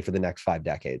basically for the next 5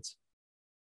 decades.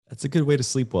 That's a good way to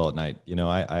sleep well at night.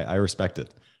 I respect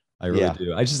it. I really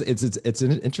do. It's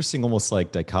an interesting, almost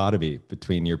like dichotomy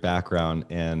between your background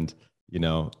and,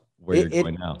 where you're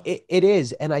going now. It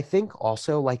is. And I think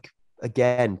also, like,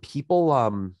 again, people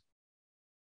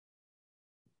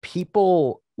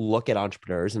look at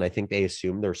entrepreneurs and I think they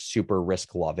assume they're super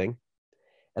risk loving.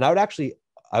 And I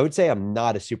would say I'm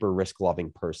not a super risk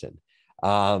loving person.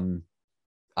 There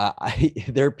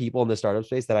are people in the startup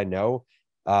space that I know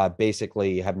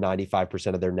basically have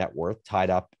 95% of their net worth tied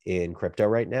up in crypto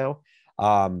right now.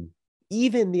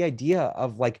 Even the idea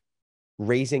of like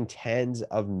raising tens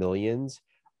of millions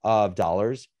of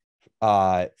dollars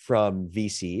from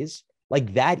VCs,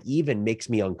 like that even makes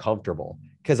me uncomfortable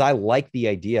because I like the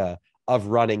idea of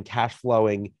running cash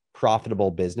flowing profitable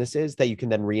businesses that you can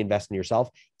then reinvest in yourself,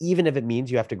 even if it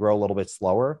means you have to grow a little bit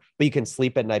slower, but you can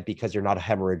sleep at night because you're not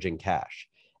hemorrhaging cash.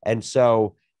 And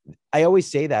so I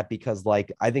always say that because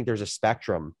like, I think there's a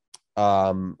spectrum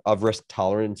of risk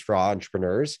tolerance for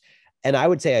entrepreneurs. And I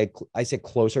would say, I say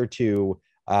closer to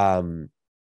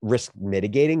risk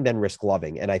mitigating than risk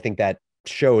loving. And I think that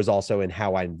shows also in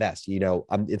how I invest.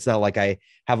 It's not like I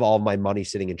have all my money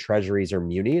sitting in treasuries or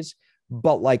munis,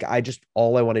 but like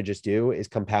all I want to just do is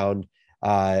compound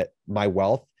my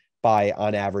wealth by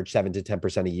on average 7 to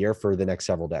 10% a year for the next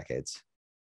several decades.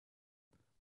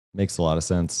 Makes a lot of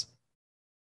sense.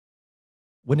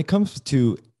 When it comes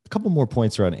to a couple more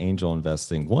points around angel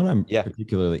investing, one I'm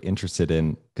particularly interested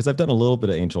in, because I've done a little bit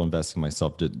of angel investing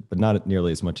myself, but not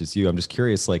nearly as much as you. I'm just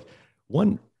curious, like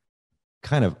one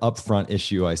kind of upfront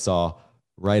issue I saw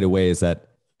right away is that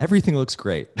everything looks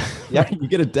great. Yeah. You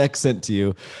get a deck sent to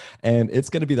you and it's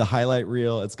going to be the highlight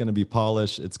reel. It's going to be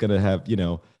polished. It's going to have,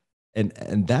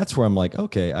 and that's where I'm like,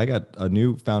 okay, I got a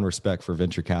newfound respect for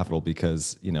venture capital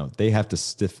because, they have to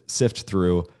sift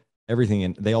through everything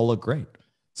and they all look great.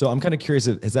 So I'm kind of curious,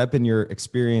 has that been your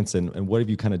experience and what have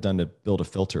you kind of done to build a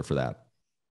filter for that?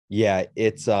 Yeah,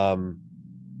 it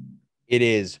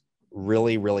is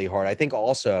really, really hard. I think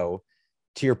also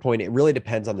to your point, it really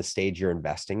depends on the stage you're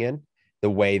investing in, the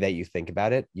way that you think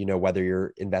about it, whether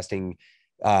you're investing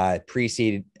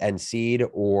pre-seed and seed,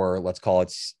 or let's call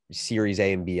it series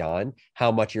A and beyond, how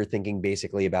much you're thinking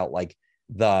basically about like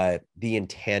the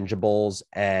intangibles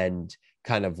and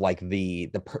kind of like the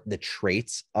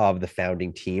traits of the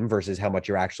founding team versus how much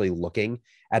you're actually looking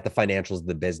at the financials of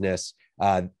the business,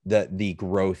 the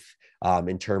growth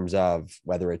in terms of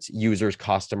whether it's users,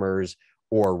 customers,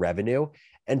 or revenue.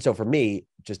 And so for me,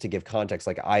 just to give context,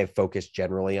 like I have focused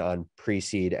generally on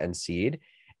pre-seed and seed,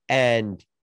 and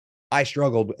I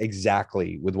struggled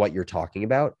exactly with what you're talking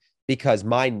about because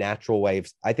my natural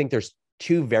waves, I think there's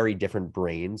two very different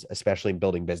brains, especially in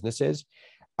building businesses.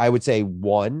 I would say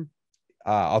one,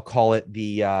 I'll call it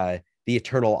the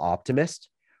eternal optimist,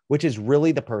 which is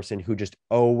really the person who just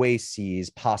always sees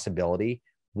possibility,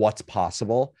 what's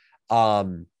possible.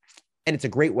 And it's a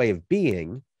great way of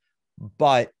being,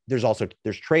 But there's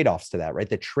trade-offs to that, right?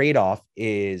 The trade-off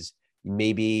is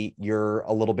maybe you're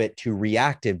a little bit too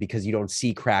reactive because you don't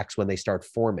see cracks when they start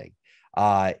forming.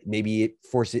 Maybe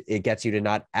it gets you to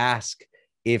not ask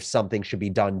if something should be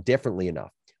done differently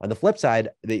enough. On the flip side,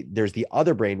 there's the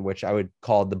other brain, which I would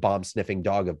call the bomb sniffing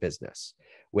dog of business,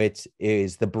 which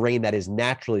is the brain that is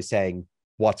naturally saying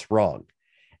what's wrong.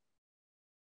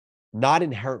 Not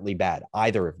inherently bad,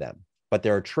 either of them, but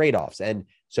there are trade-offs. And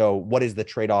so what is the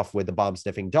trade-off with the bomb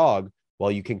sniffing dog?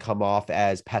 Well, you can come off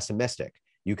as pessimistic.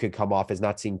 You could come off as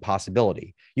not seeing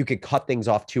possibility. You could cut things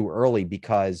off too early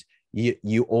because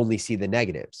you only see the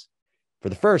negatives. For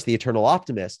the first, the eternal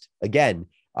optimist, again,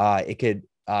 it could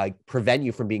prevent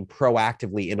you from being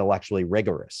proactively intellectually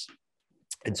rigorous.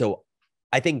 And so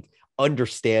I think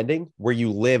understanding where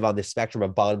you live on the spectrum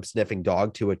of bomb sniffing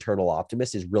dog to eternal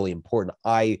optimist is really important.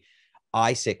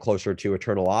 I sit closer to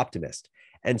eternal optimist.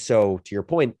 And so to your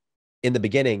point, in the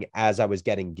beginning, as I was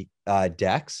getting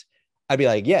decks, I'd be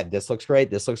like, yeah, this looks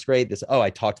great. This looks great. I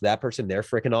talked to that person. They're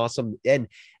freaking awesome.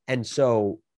 And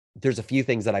so there's a few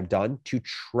things that I've done to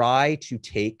try to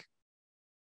take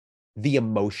the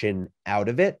emotion out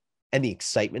of it and the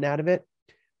excitement out of it.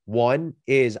 One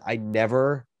is I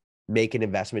never make an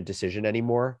investment decision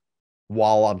anymore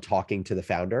while I'm talking to the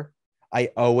founder. I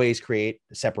always create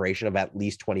a separation of at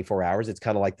least 24 hours. It's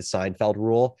kind of like the Seinfeld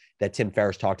rule that Tim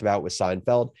Ferriss talked about with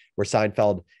Seinfeld, where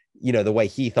Seinfeld, the way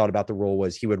he thought about the rule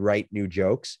was he would write new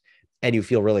jokes and you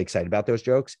feel really excited about those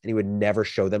jokes and he would never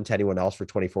show them to anyone else for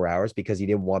 24 hours because he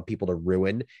didn't want people to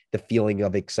ruin the feeling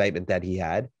of excitement that he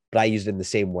had. But I used it in the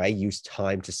same way, use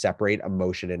time to separate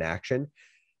emotion and action.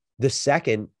 The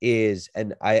second is,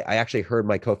 and I actually heard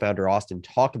my co-founder Austin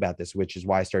talk about this, which is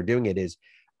why I started doing it, is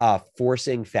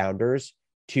forcing founders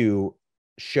to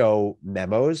show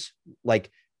memos,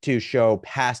 like to show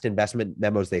past investment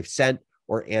memos they've sent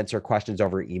or answer questions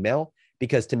over email.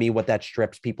 Because to me, what that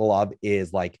strips people of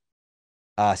is like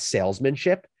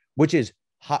salesmanship, which is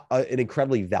an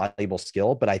incredibly valuable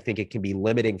skill, but I think it can be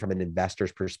limiting from an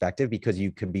investor's perspective because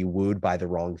you can be wooed by the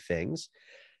wrong things.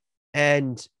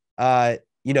 And,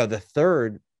 the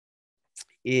third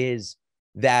is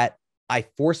that I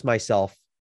force myself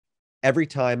every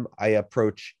time I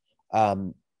approach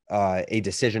a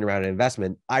decision around an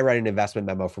investment, I write an investment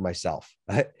memo for myself.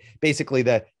 Basically,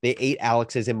 the 8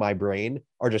 Alexes in my brain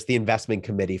are just the investment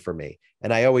committee for me.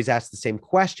 And I always ask the same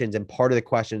questions. And part of the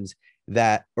questions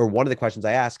one of the questions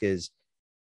I ask is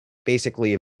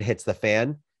basically, if it hits the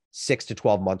fan 6 to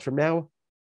 12 months from now,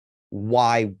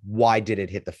 why did it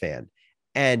hit the fan?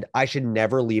 And I should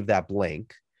never leave that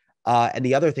blank. And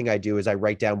the other thing I do is I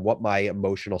write down what my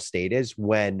emotional state is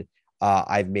when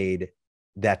I've made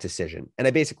that decision. And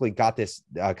I basically got this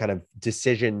kind of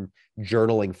decision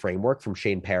journaling framework from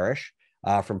Shane Parrish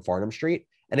from Farnham Street.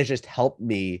 And it just helped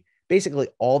me. Basically,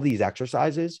 all these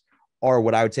exercises are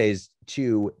what I would say is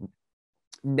to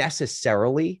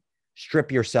necessarily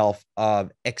strip yourself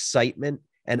of excitement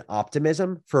and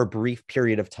optimism for a brief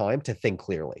period of time to think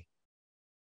clearly.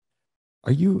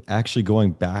 Are you actually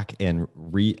going back and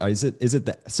is it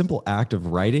the simple act of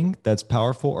writing that's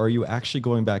powerful, or are you actually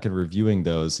going back and reviewing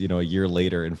those, a year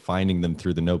later and finding them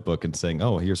through the notebook and saying,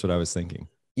 oh, here's what I was thinking?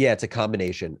 Yeah, it's a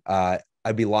combination.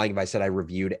 I'd be lying if I said I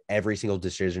reviewed every single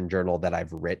decision journal that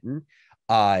I've written.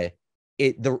 The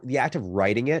act of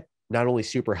writing it, not only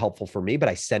super helpful for me, but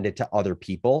I send it to other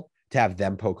people to have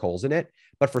them poke holes in it.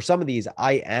 But for some of these,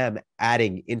 I am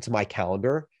adding into my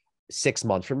calendar 6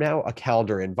 months from now, a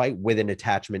calendar invite with an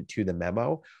attachment to the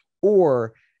memo.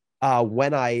 Or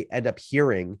when I end up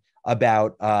hearing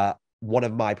about one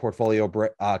of my portfolio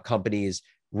companies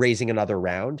raising another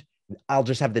round, I'll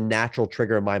just have the natural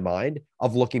trigger in my mind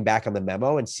of looking back on the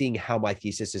memo and seeing how my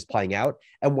thesis is playing out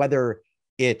and whether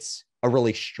it's a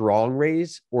really strong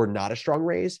raise or not a strong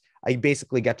raise. I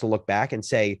basically get to look back and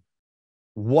say,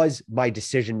 was my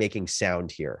decision-making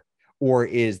sound here? Or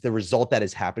is the result that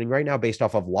is happening right now based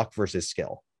off of luck versus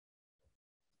skill?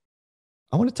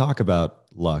 I want to talk about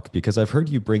luck because I've heard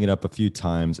you bring it up a few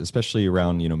times, especially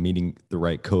around, meeting the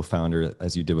right co-founder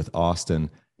as you did with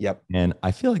Austin. Yep. And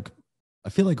I feel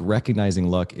like recognizing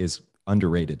luck is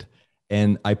underrated.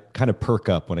 And I kind of perk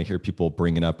up when I hear people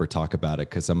bring it up or talk about it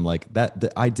because I'm like, that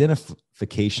the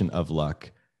identification of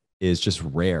luck is just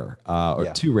rare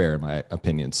too rare in my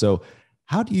opinion. So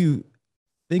how do you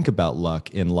think about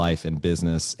luck in life and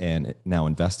business and now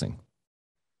investing?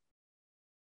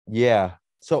 Yeah.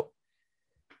 So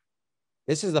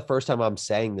this is the first time I'm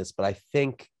saying this, but I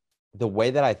think the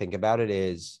way that I think about it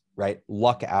is, right,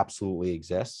 luck absolutely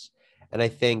exists. And I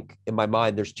think in my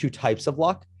mind, there's 2 types of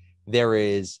luck. There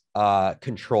is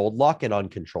controlled luck and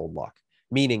uncontrolled luck,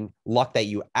 meaning luck that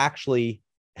you actually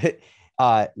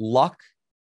luck,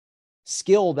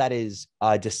 skill that is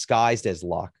disguised as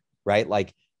luck, right?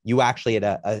 Like you actually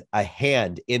had a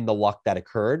hand in the luck that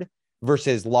occurred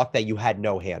versus luck that you had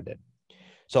no hand in.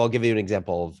 So I'll give you an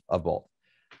example of both.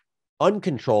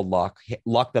 Uncontrolled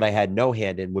luck that I had no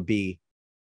hand in would be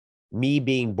me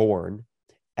being born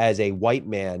as a white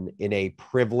man in a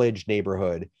privileged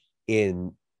neighborhood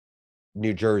in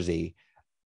New Jersey,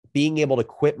 being able to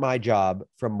quit my job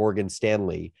from Morgan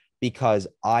Stanley because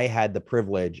I had the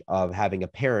privilege of having a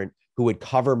parent who would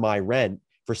cover my rent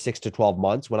for 6 to 12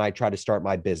 months when I try to start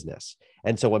my business.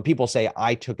 And so when people say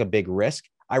I took a big risk,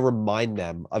 I remind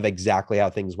them of exactly how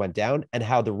things went down and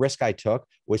how the risk I took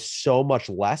was so much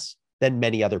less than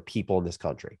many other people in this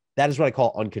country. That is what I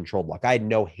call uncontrolled luck. I had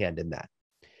no hand in that.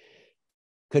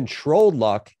 Controlled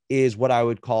luck is what I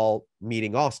would call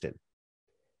meeting Austin.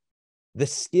 The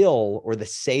skill or the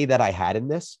say that I had in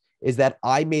this is that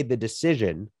I made the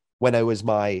decision when I was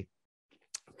my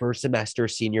first semester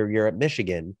senior year at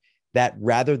Michigan that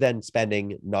rather than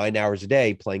spending 9 hours a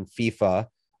day playing FIFA,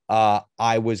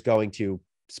 I was going to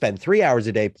spend 3 hours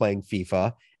a day playing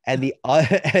FIFA and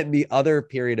the other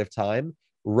period of time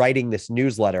writing this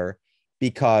newsletter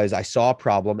because I saw a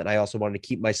problem and I also wanted to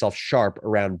keep myself sharp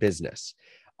around business.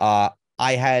 I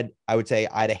would say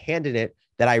I had a hand in it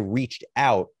that I reached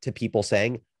out to people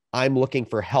saying, I'm looking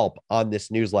for help on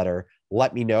this newsletter.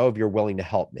 Let me know if you're willing to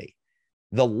help me.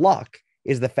 The luck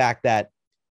is the fact that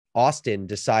Austin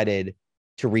decided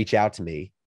to reach out to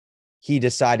me. He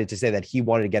decided to say that he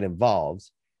wanted to get involved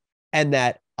and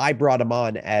that I brought him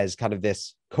on as kind of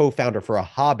this co-founder for a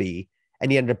hobby.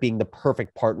 And he ended up being the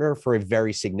perfect partner for a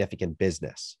very significant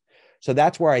business. So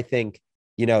that's where I think,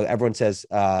 everyone says,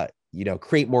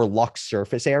 create more luck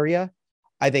surface area.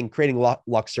 I think creating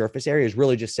luck surface area is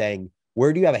really just saying,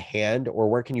 where do you have a hand or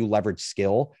where can you leverage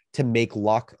skill to make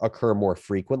luck occur more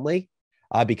frequently?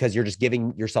 Because you're just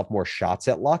giving yourself more shots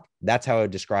at luck. That's how I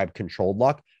would describe controlled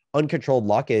luck. Uncontrolled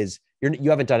luck is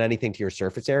you haven't done anything to your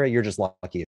surface area. You're just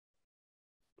lucky.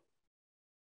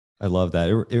 I love that.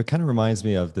 It kind of reminds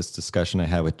me of this discussion I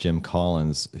had with Jim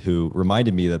Collins, who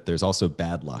reminded me that there's also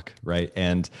bad luck, right?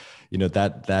 And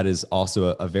that is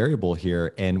also a variable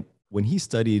here. And when he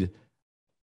studied,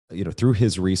 through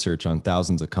his research on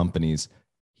thousands of companies,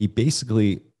 he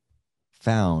basically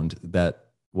found that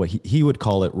what he would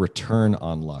call it return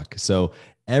on luck. So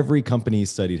every company he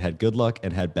studied had good luck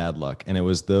and had bad luck. And it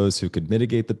was those who could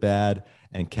mitigate the bad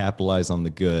and capitalize on the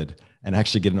good and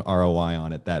actually get an ROI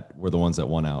on it that were the ones that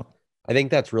won out. I think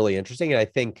that's really interesting. And I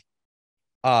think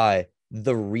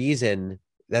the reason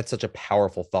that's such a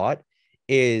powerful thought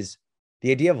is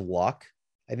the idea of luck.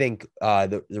 I think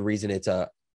the reason it's an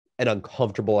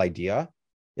uncomfortable idea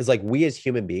is like we as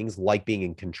human beings like being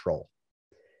in control.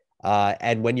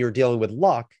 And when you're dealing with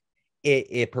luck,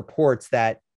 it purports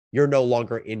that you're no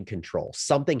longer in control.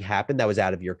 Something happened that was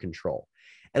out of your control.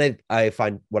 And I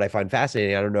find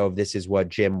fascinating, I don't know if this is what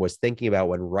Jim was thinking about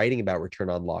when writing about return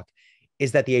on luck,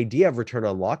 is that the idea of return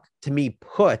on luck to me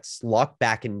puts luck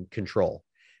back in control,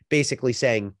 basically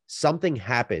saying something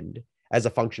happened as a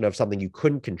function of something you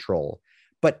couldn't control,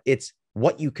 but it's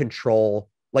what you control,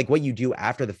 like what you do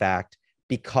after the fact,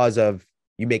 because of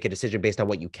you make a decision based on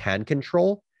what you can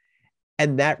control.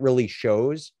 And that really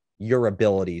shows your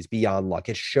abilities beyond luck.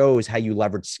 It shows how you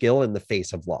leverage skill in the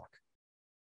face of luck.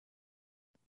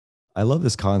 I love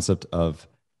this concept of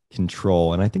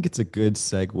control. And I think it's a good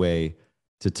segue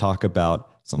to talk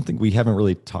about something we haven't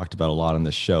really talked about a lot on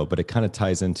this show, but it kind of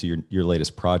ties into your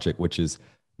latest project, which is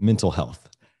mental health.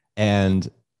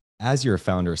 And as you're a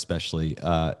founder, especially,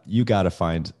 you got to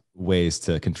find ways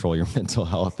to control your mental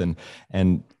health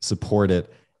and support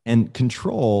it. And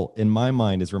control, in my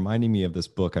mind, is reminding me of this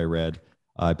book I read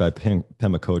by Pema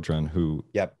Chodron, who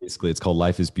basically it's called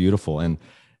Life is Beautiful. And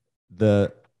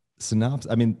the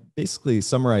synopsis, basically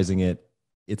summarizing it,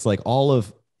 it's like all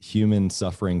of human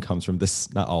suffering comes from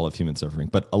this, not all of human suffering,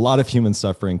 but a lot of human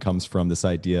suffering comes from this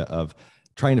idea of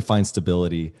trying to find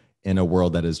stability in a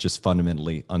world that is just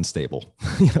fundamentally unstable.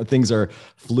 Things are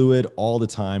fluid all the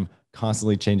time,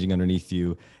 constantly changing underneath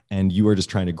you, and you are just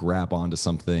trying to grab onto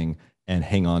something and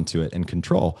hang on to it and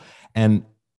control. And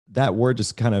that word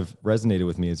just kind of resonated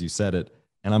with me as you said it.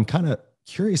 And I'm kind of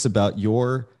curious about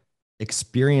your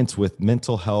experience with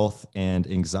mental health and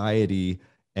anxiety,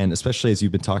 and especially as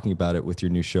you've been talking about it with your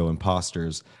new show,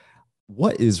 Imposters.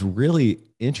 What is really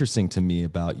interesting to me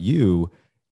about you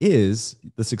is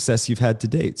the success you've had to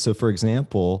date. So for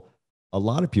example, a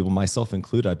lot of people, myself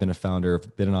included, I've been a founder,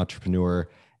 I've been an entrepreneur,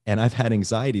 and I've had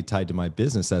anxiety tied to my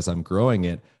business as I'm growing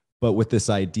it. But with this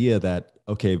idea that,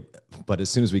 okay, but as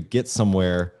soon as we get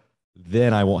somewhere,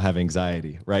 then I won't have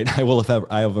anxiety, right?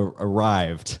 I have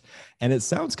arrived. And it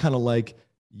sounds kind of like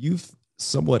you've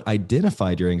somewhat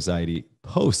identified your anxiety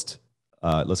post,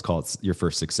 let's call it your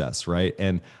first success, right?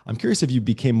 And I'm curious if you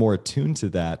became more attuned to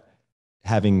that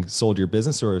having sold your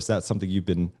business, or is that something you've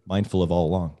been mindful of all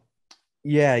along?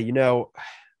 Yeah,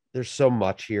 there's so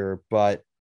much here, but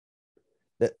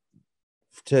that,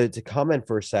 to comment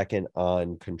for a second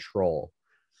on control,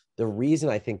 the reason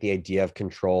I think the idea of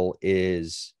control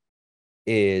is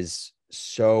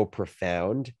so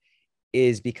profound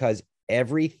is because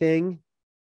everything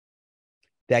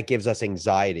that gives us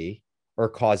anxiety or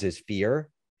causes fear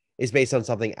is based on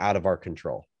something out of our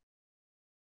control,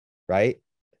 right?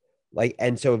 Like,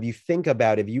 and so if you think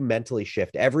about, if you mentally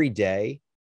shift every day,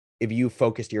 if you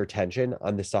focused your attention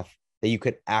on the stuff that you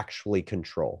could actually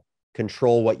control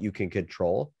what you can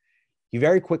control, you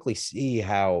very quickly see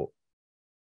how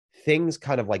things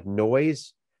kind of like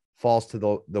noise falls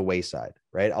to the wayside,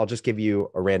 right? I'll just give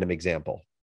you a random example.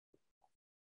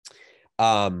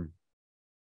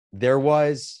 There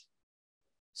was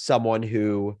someone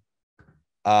who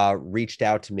reached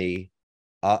out to me,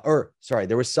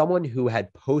 there was someone who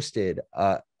had posted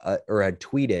or had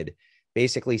tweeted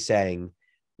basically saying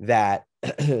that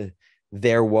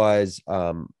there was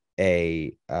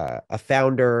a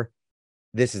founder.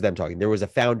 This is them talking. There was a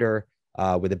founder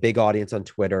with a big audience on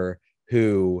Twitter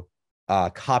who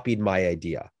copied my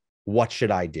idea. What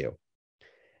should I do?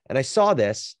 And I saw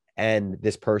this, and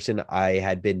this person I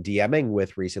had been DMing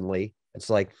with recently. It's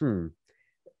like,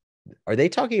 are they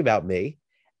talking about me?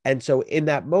 And so in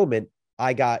that moment,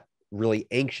 I got really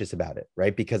anxious about it,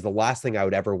 right? Because the last thing I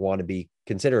would ever want to be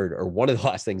considered, or one of the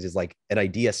last things, is like an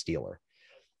idea stealer.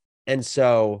 And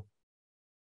so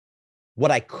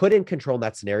what I couldn't control in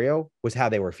that scenario was how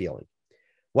they were feeling.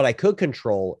 What I could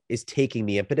control is taking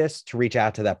the impetus to reach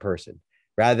out to that person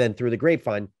rather than through the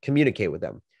grapevine, communicate with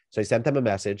them. So I sent them a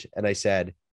message and I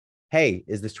said, hey,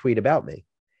 is this tweet about me?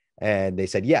 And they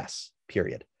said, yes,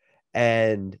 period.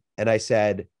 And I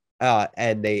said,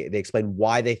 and they explained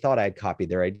why they thought I had copied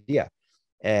their idea.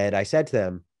 And I said to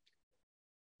them,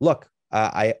 look,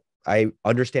 I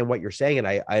understand what you're saying, and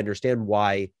I understand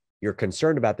why you're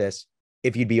concerned about this.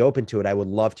 If you'd be open to it, I would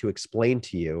love to explain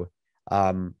to you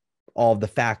all of the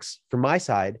facts from my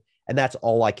side. And that's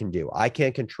all I can do. I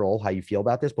can't control how you feel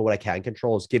about this, but what I can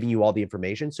control is giving you all the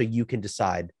information so you can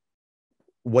decide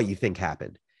what you think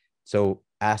happened. So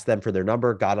asked them for their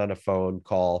number, got on a phone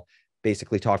call,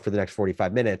 basically talked for the next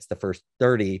 45 minutes. The first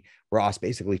 30 were us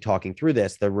basically talking through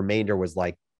this. The remainder was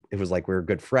like, it was like we were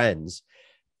good friends.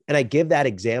 And I give that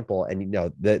example. And,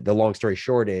 the long story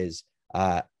short is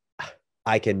I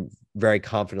can very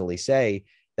confidently say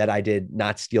that I did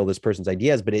not steal this person's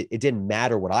ideas, but it didn't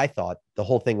matter what I thought. The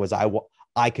whole thing was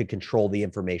I could control the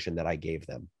information that I gave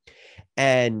them.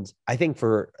 And I think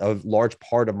for a large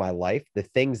part of my life, the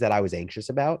things that I was anxious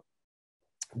about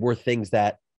were things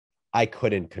that I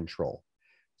couldn't control.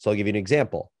 So I'll give you an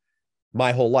example.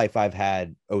 My whole life, I've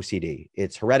had OCD.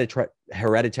 It's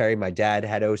hereditary. My dad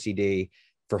had OCD.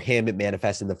 For him, it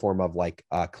manifests in the form of like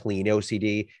clean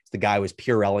OCD. The guy was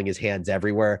Purelling his hands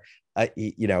everywhere.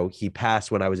 He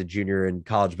passed when I was a junior in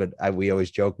college, but we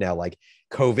always joke now, like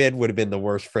COVID would have been the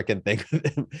worst freaking thing.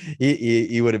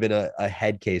 He would have been a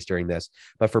head case during this.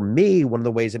 But for me, one of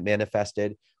the ways it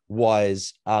manifested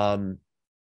was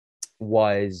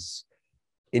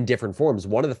in different forms.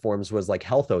 One of the forms was like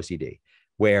health OCD,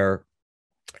 where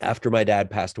after my dad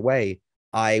passed away,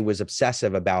 I was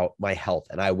obsessive about my health.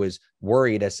 And I was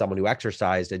worried, as someone who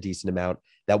exercised a decent amount,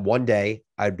 that one day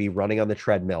I'd be running on the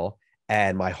treadmill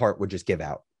and my heart would just give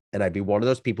out. And I'd be one of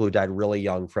those people who died really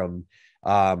young from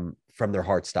their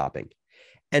heart stopping.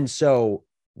 And so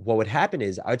what would happen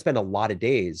is I would spend a lot of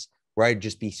days where I'd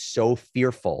just be so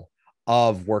fearful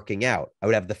of working out. I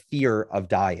would have the fear of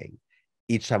dying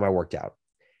each time I worked out.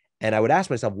 And I would ask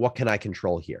myself, what can I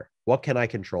control here? What can I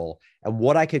control? And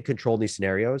what I could control in these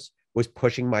scenarios was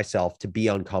pushing myself to be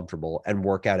uncomfortable and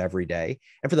work out every day.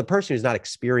 And for the person who's not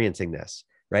experiencing this,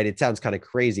 right, it sounds kind of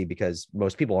crazy because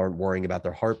most people aren't worrying about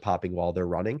their heart popping while they're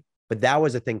running. But that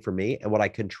was a thing for me. And what I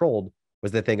controlled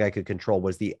was the thing I could control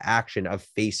was the action of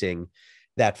facing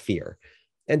that fear.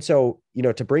 And so,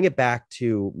 to bring it back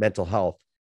to mental health,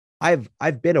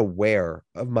 I've been aware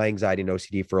of my anxiety and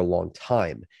OCD for a long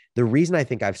time. The reason I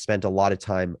think I've spent a lot of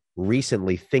time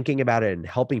recently thinking about it and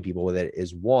helping people with it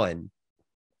is, one,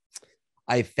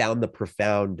 I've found the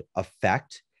profound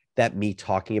effect that me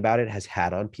talking about it has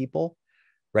had on people,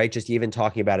 right? Just even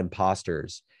talking about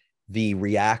imposters, the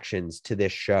reactions to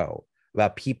this show,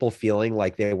 about people feeling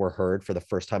like they were heard for the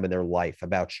first time in their life,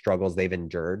 about struggles they've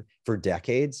endured for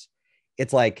decades.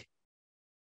 It's like,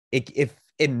 if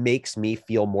it makes me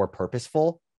feel more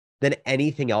purposeful than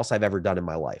anything else I've ever done in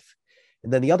my life.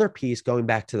 And then the other piece, going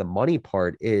back to the money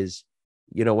part, is,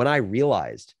 when I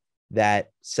realized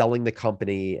that selling the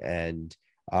company and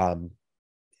having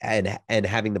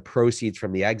the proceeds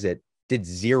from the exit did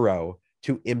zero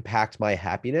to impact my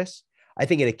happiness, I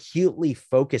think it acutely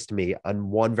focused me on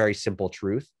one very simple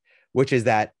truth, which is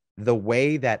that the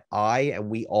way that I and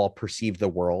we all perceive the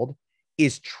world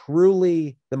is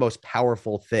truly the most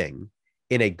powerful thing,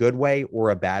 in a good way or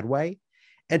a bad way.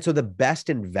 And so the best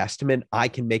investment I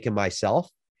can make in myself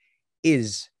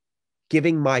is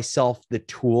giving myself the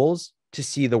tools to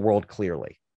see the world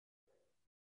clearly.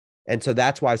 And so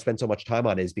that's why I've spent so much time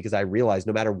on it, is because I realize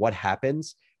no matter what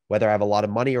happens, whether I have a lot of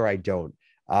money or I don't,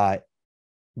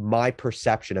 my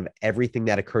perception of everything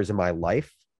that occurs in my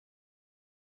life,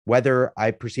 whether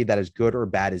I perceive that as good or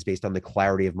bad, is based on the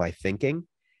clarity of my thinking.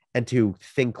 And to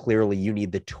think clearly, you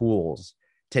need the tools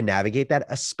to navigate that,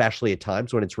 especially at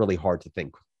times when it's really hard to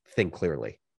think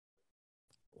clearly.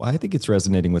 Well, I think it's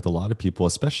resonating with a lot of people,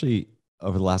 especially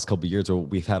over the last couple of years, where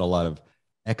we've had a lot of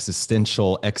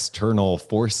existential external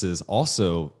forces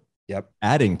also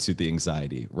adding to the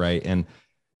anxiety, right? And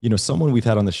someone we've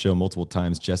had on the show multiple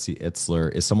times, Jesse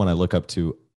Itzler, is someone I look up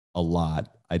to a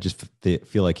lot. I just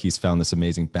feel like he's found this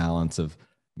amazing balance of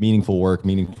meaningful work,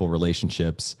 meaningful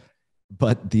relationships.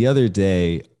 But the other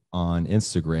day on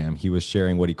Instagram, he was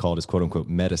sharing what he called his quote unquote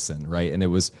medicine, right? And it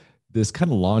was this kind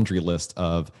of laundry list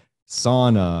of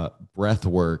sauna, breath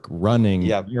work, running,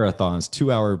 marathons,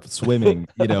 2-hour swimming,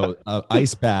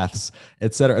 ice baths,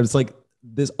 et cetera. It's like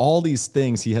there's all these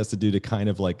things he has to do to kind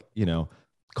of like,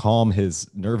 calm his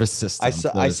nervous system.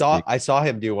 I saw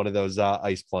him do one of those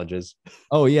ice plunges.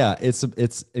 Oh yeah.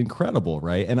 It's incredible.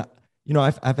 Right. And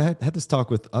I've had this talk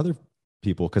with other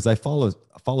people, because I follow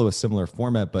a similar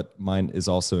format, but mine is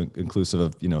also inclusive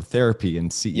of, therapy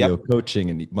and CEO coaching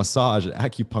and massage,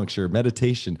 acupuncture,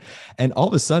 meditation. And all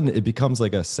of a sudden it becomes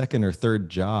like a second or third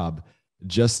job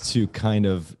just to kind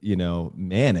of,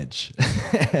 manage.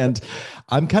 And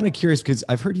I'm kind of curious, because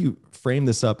I've heard you frame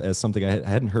this up as something I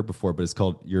hadn't heard before, but it's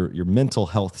called your mental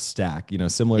health stack,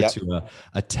 similar to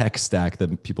a tech stack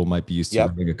that people might be used to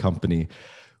running a company.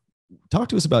 Talk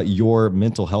to us about your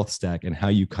mental health stack and how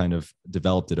you kind of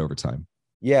developed it over time.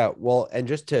 Yeah, well, and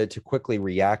just to quickly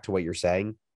react to what you're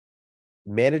saying,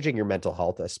 managing your mental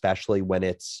health, especially when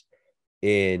it's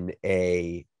in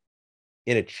a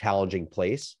challenging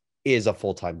place, is a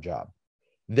full-time job.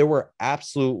 There were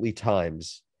absolutely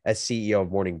times as CEO of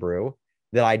Morning Brew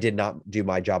that I did not do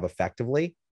my job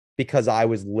effectively, because I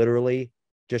was literally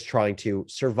just trying to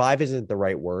survive, isn't the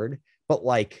right word, but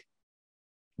like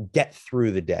get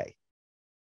through the day.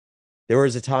 There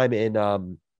was a time in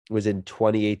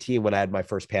 2018 when I had my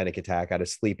first panic attack. I had a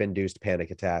sleep-induced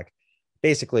panic attack.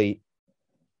 Basically,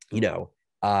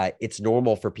 it's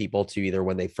normal for people to either,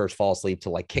 when they first fall asleep, to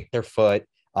like kick their foot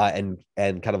and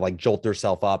kind of like jolt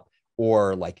themselves up,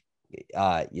 or like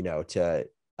to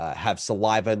have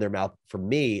saliva in their mouth. For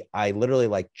me, I literally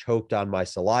like choked on my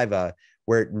saliva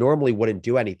where it normally wouldn't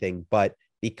do anything, but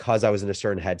because I was in a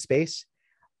certain headspace,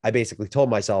 I basically told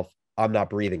myself I'm not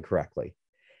breathing correctly.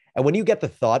 And when you get the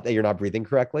thought that you're not breathing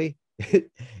correctly,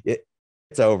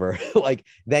 it's over. Like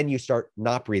then you start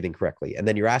not breathing correctly. And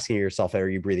then you're asking yourself, are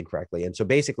you breathing correctly? And so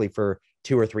basically for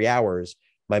 2 or 3 hours,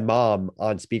 my mom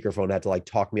on speakerphone had to like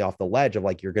talk me off the ledge of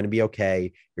like, you're going to be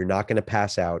okay. You're not going to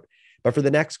pass out. But for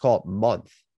the next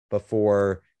month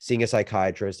before seeing a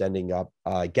psychiatrist, ending up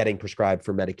getting prescribed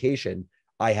for medication,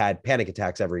 I had panic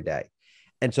attacks every day.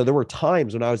 And so there were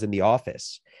times when I was in the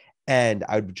office and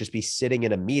I would just be sitting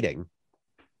in a meeting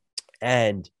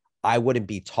and I wouldn't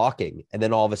be talking. And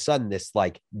then all of a sudden this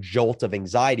like jolt of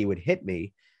anxiety would hit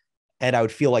me and I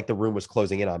would feel like the room was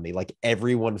closing in on me. Like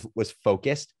everyone was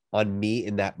focused on me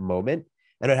in that moment,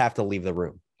 and I'd have to leave the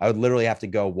room. I would literally have to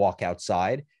go walk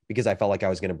outside because I felt like I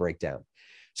was going to break down.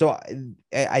 So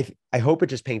I hope it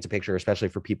just paints a picture, especially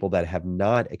for people that have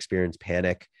not experienced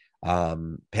panic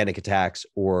attacks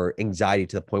or anxiety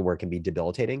to the point where it can be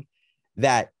debilitating,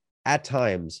 that at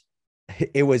times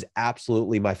it was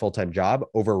absolutely my full-time job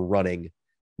over running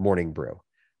Morning Brew.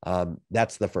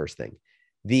 That's the first thing.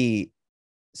 The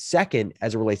second,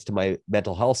 as it relates to my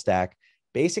mental health stack,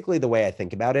 basically the way I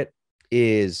think about it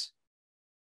is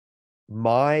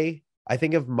I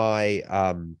think of my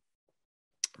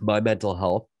mental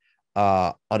health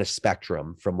on a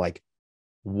spectrum from like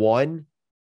 1,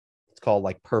 it's called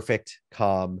like perfect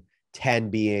calm, 10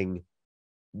 being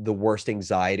the worst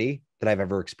anxiety that I've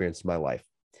ever experienced in my life.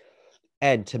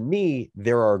 And to me,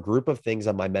 there are a group of things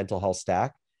on my mental health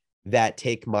stack that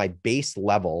take my base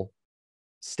level,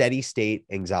 steady state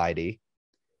anxiety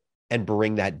and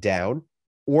bring that down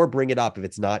or bring it up if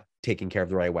it's not taken care of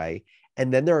the right way.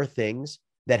 And then there are things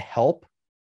that help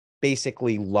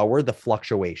basically lower the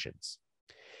fluctuations.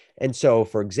 And so,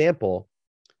 for example,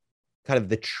 kind of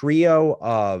the trio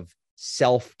of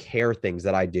self-care things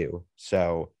that I do.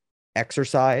 So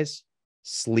exercise,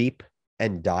 sleep,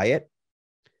 and diet.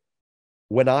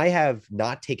 When I have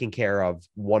not taken care of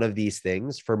one of these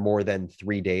things for more than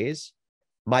 3 days,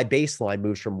 my baseline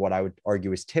moves from what I would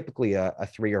argue is typically a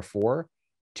 3 or 4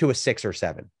 to a 6 or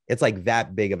 7. It's like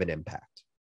that big of an impact.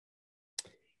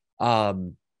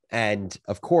 And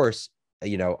of course,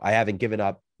 I haven't given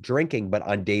up drinking, but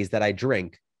on days that I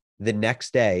drink, the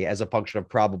next day, as a function of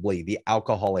probably the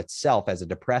alcohol itself as a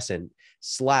depressant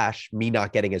 / me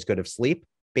not getting as good of sleep,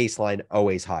 baseline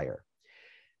always higher.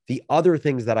 The other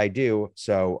things that I do,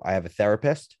 so I have a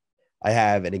therapist, I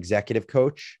have an executive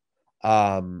coach,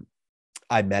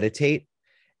 I meditate,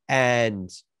 and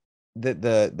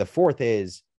the fourth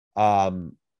is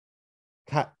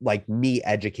like me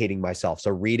educating myself.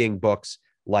 So reading books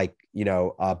like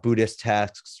Buddhist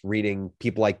texts, reading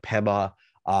people like Pema,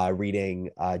 reading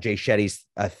Jay Shetty's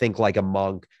Think Like a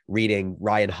Monk, reading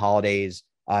Ryan Holiday's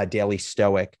Daily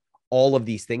Stoic, all of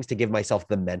these things to give myself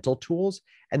the mental tools.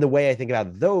 And the way I think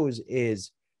about those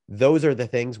is those are the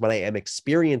things when I am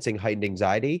experiencing heightened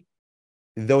anxiety,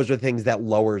 those are things that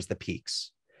lowers the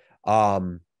peaks.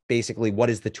 Basically, what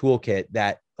is the toolkit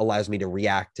that allows me to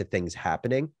react to things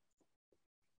happening?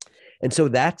 And so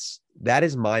that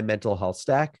is my mental health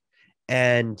stack.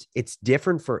 And it's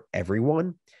different for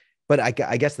everyone. But I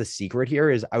guess the secret here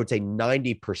is I would say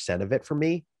 90% of it for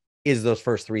me is those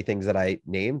first 3 things that I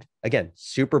named. Again,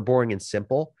 super boring and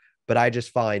simple, but I just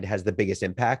find has the biggest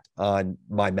impact on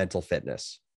my mental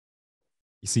fitness.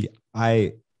 You see,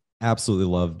 I absolutely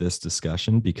love this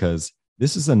discussion because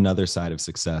this is another side of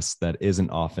success that isn't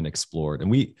often explored.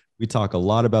 And we talk a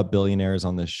lot about billionaires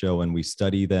on this show, and we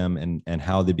study them and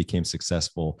how they became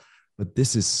successful. But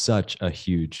this is such a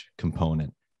huge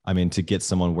component. I mean, to get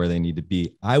someone where they need to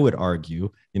be, I would argue,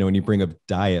 when you bring up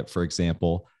diet, for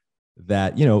example,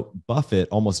 that, Buffett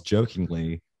almost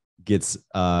jokingly gets,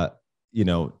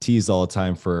 teased all the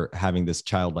time for having this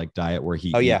childlike diet where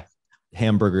he eats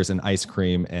hamburgers and ice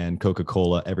cream and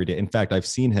Coca-Cola every day. In fact, I've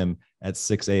seen him at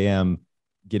 6 a.m.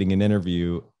 getting an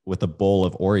interview with a bowl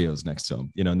of Oreos next to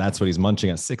him, and that's what he's munching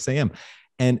at 6 a.m.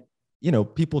 And,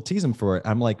 people tease him for it.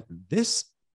 I'm like, this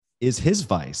is his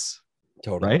vice.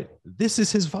 Totally. Right? This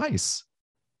is his vice.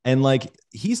 And like,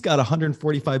 he's got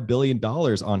 $145 billion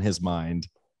on his mind.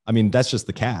 I mean, that's just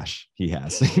the cash he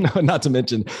has, not to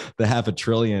mention the $500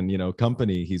 billion,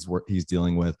 company he's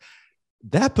dealing with.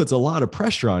 That puts a lot of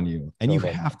pressure on you, and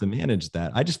totally. You have to manage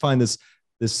that. I just find this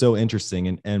so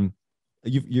interesting. And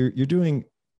you're doing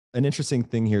an interesting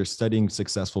thing here, studying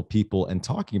successful people and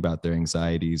talking about their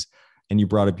anxieties. And you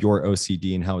brought up your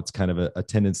OCD and how it's kind of a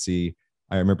tendency.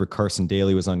 I remember Carson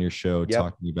Daly was on your show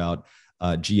talking about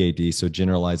GAD, so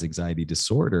generalized anxiety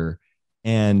disorder.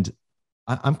 And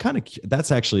I'm kind of,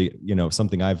 that's actually,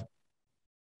 something I've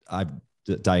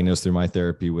diagnosed through my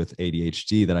therapy with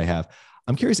ADHD that I have.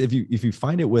 I'm curious if you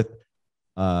find it with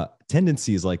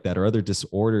tendencies like that or other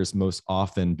disorders most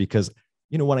often, because,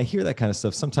 when I hear that kind of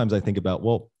stuff, sometimes I think about,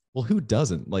 well, who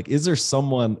doesn't? Like, is there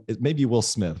someone, maybe Will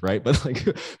Smith, right? But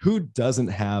like, who doesn't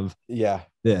have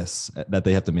this that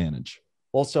they have to manage?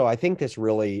 Also, I think this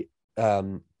really,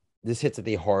 this hits at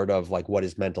the heart of like, what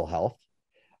is mental health?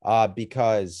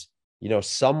 Because,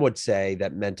 some would say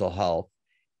that mental health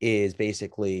is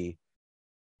basically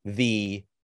the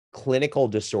clinical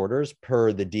disorders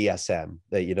per the DSM,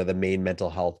 the main mental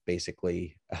health,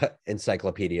 basically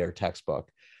encyclopedia or textbook.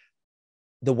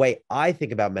 The way I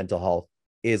think about mental health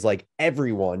is like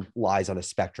everyone lies on a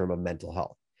spectrum of mental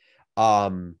health.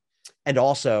 And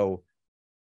also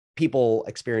people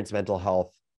experience mental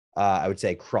health, I would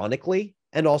say chronically,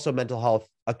 and also mental health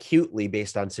acutely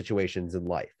based on situations in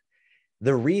life.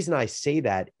 The reason I say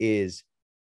that is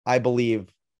I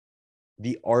believe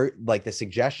the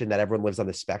suggestion that everyone lives on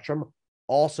the spectrum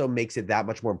also makes it that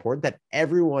much more important that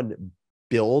everyone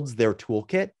builds their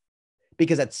toolkit,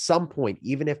 because at some point,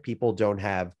 even if people don't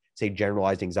have, say,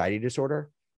 generalized anxiety disorder,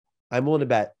 I'm willing to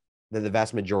bet that the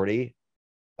vast majority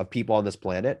of people on this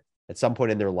planet at some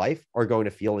point in their life are going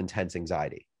to feel intense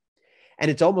anxiety. And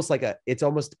it's almost like it's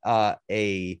almost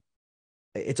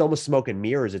smoke and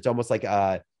mirrors. It's almost like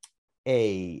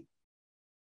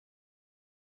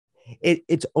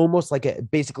it's almost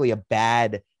like basically a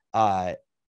bad, a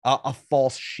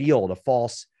false shield, a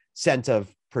false sense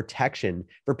of protection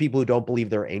for people who don't believe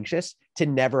they're anxious to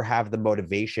never have the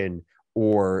motivation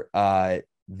or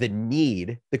the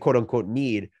need, the quote unquote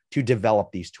need to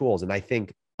develop these tools. And I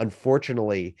think,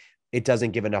 unfortunately, it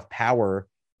doesn't give enough power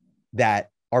that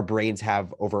our brains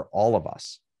have over all of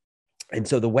us. And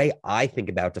so the way I think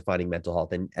about defining mental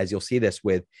health, and as you'll see this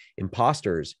with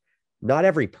imposters, not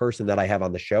every person that I have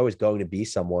on the show is going to be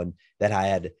someone that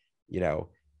had,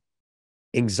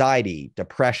 anxiety,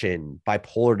 depression,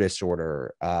 bipolar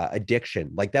disorder,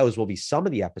 addiction. Like those will be some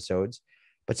of the episodes,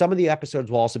 but some of the episodes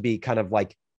will also be kind of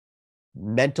like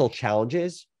mental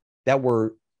challenges that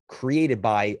were created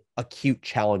by acute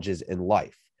challenges in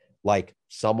life, like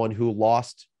someone who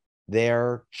lost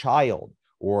their child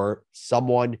or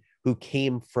someone who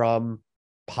came from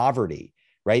poverty,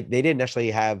 right? They didn't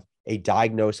necessarily have a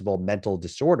diagnosable mental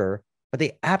disorder, but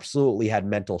they absolutely had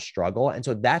mental struggle. And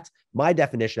so that's my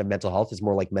definition of mental health, is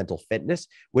more like mental fitness,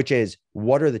 which is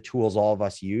what are the tools all of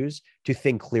us use to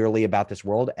think clearly about this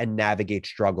world and navigate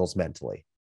struggles mentally.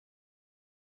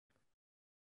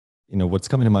 What's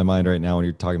coming to my mind right now when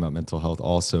you're talking about mental health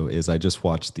also is I just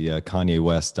watched the Kanye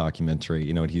West documentary,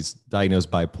 and he's diagnosed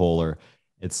bipolar,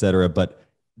 et cetera. But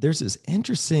there's this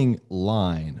interesting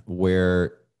line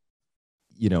where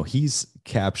he's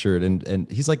captured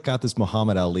and he's like got this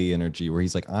Muhammad Ali energy where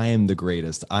he's like, I am the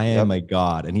greatest, I am a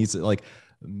god. And he's like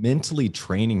mentally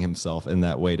training himself in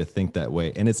that way to think that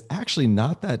way. And it's actually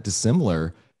not that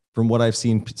dissimilar from what I've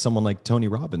seen someone like Tony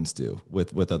Robbins do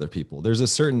with other people. There's a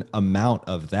certain amount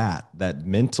of that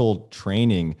mental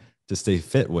training to stay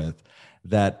fit with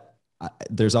that.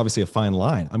 There's obviously a fine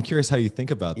line. I'm curious how you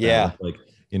think about that. Yeah. Like,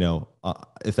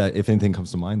 if anything comes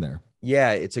to mind there.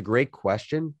 Yeah, it's a great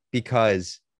question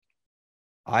because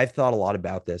I've thought a lot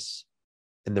about this.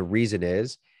 And the reason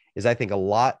is I think a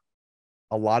lot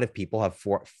of people have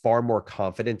far more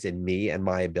confidence in me and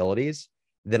my abilities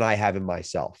than I have in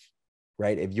myself,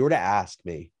 right? If you were to ask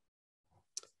me,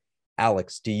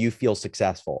 Alex, do you feel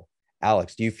successful?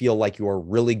 Alex, do you feel like you're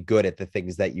really good at the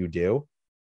things that you do?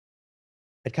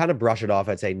 I'd kind of brush it off.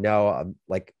 I'd say, no,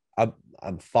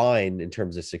 I'm fine in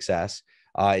terms of success.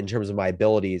 In terms of my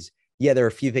abilities, yeah, there are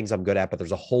a few things I'm good at, but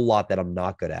there's a whole lot that I'm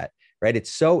not good at, right? It's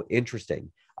so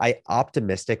interesting. I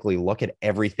optimistically look at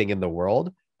everything in the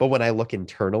world, but when I look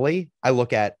internally, I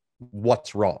look at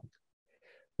what's wrong,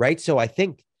 right? So I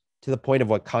think to the point of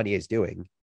what Kanye is doing,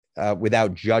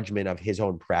 without judgment of his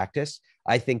own practice,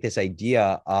 I think this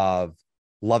idea of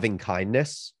loving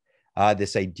kindness,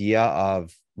 this idea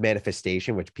of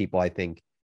manifestation, which people I think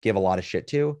give a lot of shit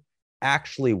to,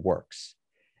 actually works.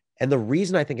 And the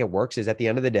reason I think it works is at the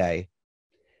end of the day,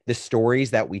 the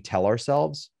stories that we tell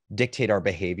ourselves dictate our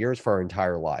behaviors for our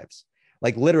entire lives.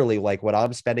 Like literally, like what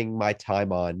I'm spending my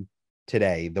time on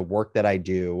today, the work that I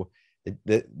do,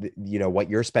 what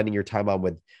you're spending your time on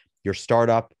with your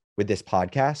startup, with this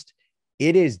podcast,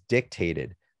 it is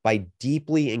dictated by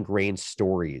deeply ingrained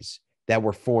stories that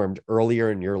were formed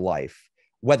earlier in your life,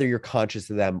 whether you're conscious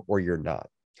of them or you're not.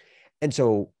 And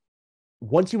so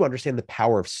once you understand the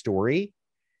power of story,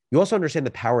 you also understand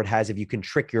the power it has if you can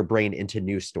trick your brain into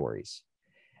new stories.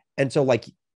 And so I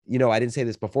didn't say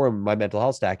this before in my mental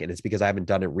health stack, and it's because I haven't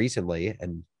done it recently.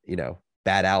 And,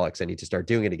 bad Alex, I need to start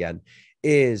doing it again,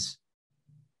 is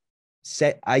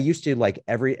I used to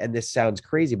and this sounds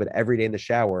crazy, but every day in the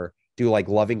shower, do like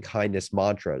loving kindness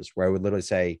mantras where I would literally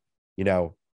say,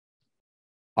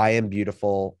 I am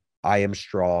beautiful, I am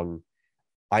strong,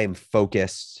 I am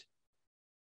focused,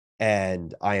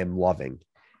 and I am loving.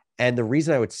 And the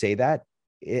reason I would say that,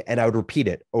 and I would repeat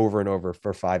it over and over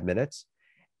for 5 minutes,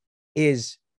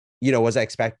 is, was I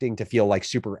expecting to feel like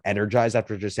super energized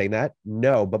after just saying that?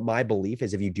 No, but my belief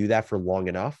is if you do that for long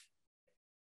enough,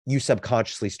 you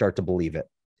subconsciously start to believe it.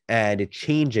 And it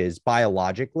changes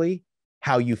biologically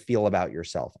how you feel about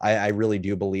yourself. I really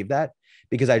do believe that,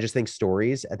 because I just think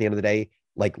stories, at the end of the day,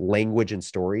 like language and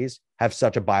stories, have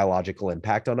such a biological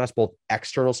impact on us, both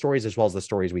external stories as well as the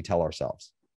stories we tell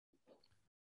ourselves.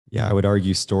 Yeah, I would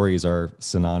argue stories are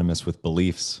synonymous with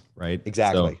beliefs, right?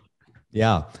 Exactly. So,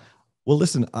 yeah. Well,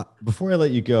 listen, before I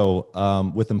let you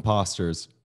go, with imposters.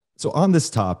 So on this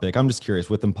topic, I'm just curious,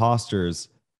 with imposters,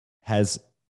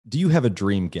 do you have a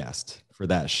dream guest for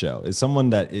that show? Is someone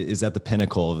that is at the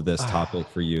pinnacle of this topic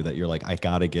for you that you're like, I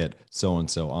got to get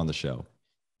so-and-so on the show?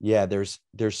 Yeah, there's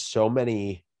so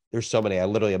many. There's so many. I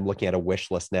literally am looking at a wish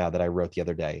list now that I wrote the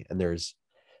other day, and there's,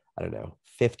 I don't know,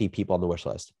 50 people on the wish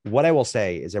list. What I will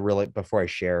say is before I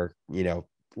share,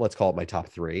 let's call it my top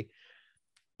 3.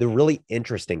 The really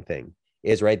interesting thing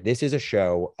is, right, this is a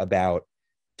show about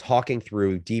talking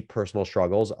through deep personal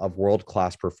struggles of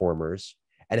world-class performers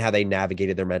and how they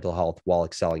navigated their mental health while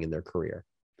excelling in their career.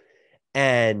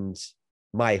 And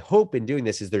my hope in doing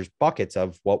this is there's buckets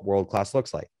of what world-class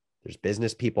looks like. There's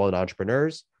business people and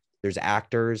entrepreneurs, there's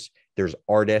actors, there's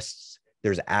artists,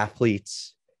 there's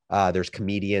athletes, there's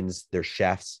comedians, there's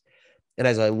chefs. And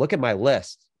as I look at my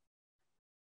list,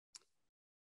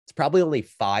 it's probably only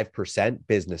 5%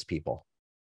 business people.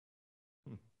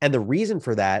 And the reason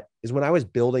for that is when I was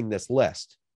building this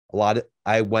list,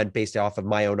 I went based off of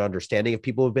my own understanding of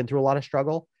people who've been through a lot of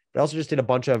struggle, but I also just did a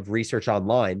bunch of research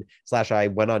online / I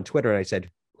went on Twitter and I said,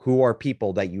 who are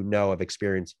people that you know have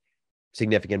experienced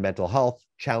significant mental health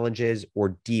challenges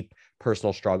or deep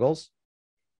personal struggles?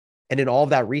 And in all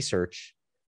of that research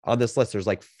on this list, there's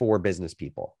like 4 business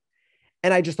people.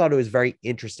 And I just thought it was a very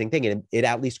interesting thing. And it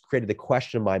at least created the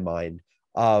question in my mind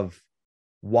of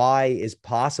why is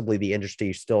possibly the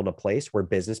industry still in a place where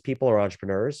business people or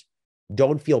entrepreneurs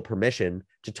don't feel permission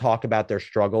to talk about their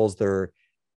struggles, their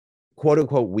quote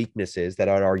unquote weaknesses that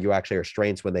I'd argue actually are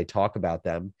strengths when they talk about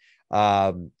them,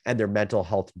 and their mental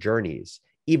health journeys,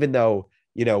 even though,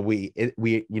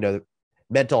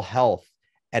 mental health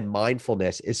and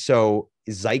mindfulness is so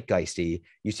zeitgeisty.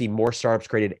 You see more startups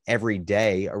created every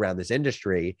day around this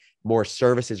industry. More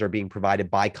services are being provided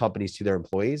by companies to their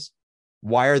employees.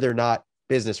 Why are there not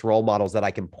business role models that I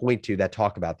can point to that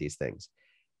talk about these things?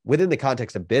 Within the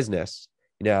context of business,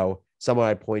 someone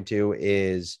I point to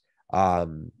is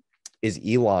Elon,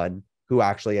 who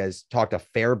actually has talked a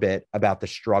fair bit about the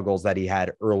struggles that he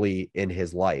had early in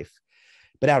his life.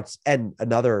 And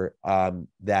another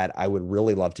that I would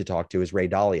really love to talk to is Ray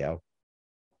Dalio,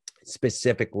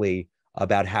 specifically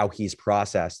about how he's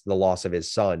processed the loss of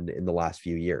his son in the last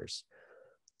few years.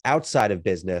 Outside of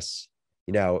business,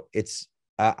 it's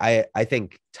I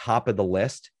think top of the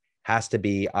list has to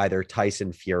be either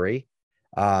Tyson Fury,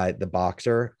 the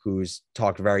boxer, who's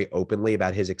talked very openly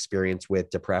about his experience with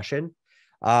depression,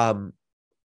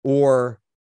 or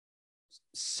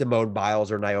Simone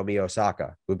Biles or Naomi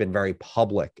Osaka, who've been very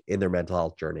public in their mental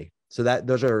health journey. So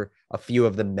those are a few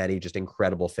of the many just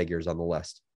incredible figures on the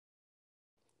list.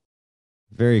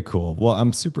 Very cool. Well,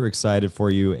 I'm super excited for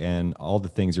you and all the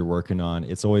things you're working on.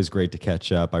 It's always great to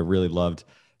catch up. I really loved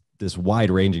this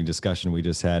wide-ranging discussion we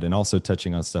just had, and also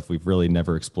touching on stuff we've really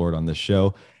never explored on this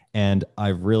show. And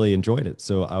I've really enjoyed it.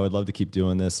 So I would love to keep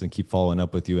doing this and keep following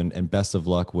up with you, and best of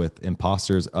luck with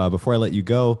Imposters. Before I let you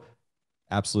go,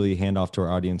 absolutely hand off to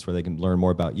our audience where they can learn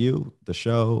more about you, the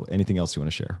show, anything else you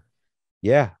want to share.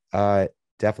 Yeah,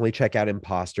 definitely check out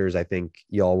Imposters. I think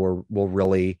y'all will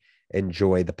really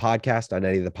enjoy the podcast on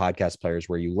any of the podcast players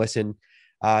where you listen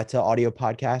to audio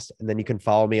podcasts. And then you can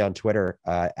follow me on Twitter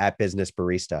at Business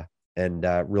Barista, and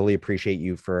really appreciate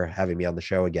you for having me on the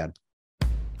show again.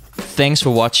 Thanks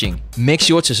for watching. Make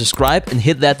sure to subscribe and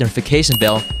hit that notification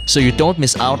bell so you don't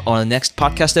miss out on the next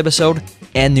podcast episode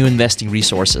and new investing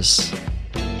resources.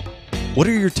 What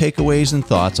are your takeaways and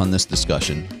thoughts on this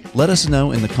discussion? Let us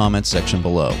know in the comments section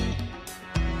below.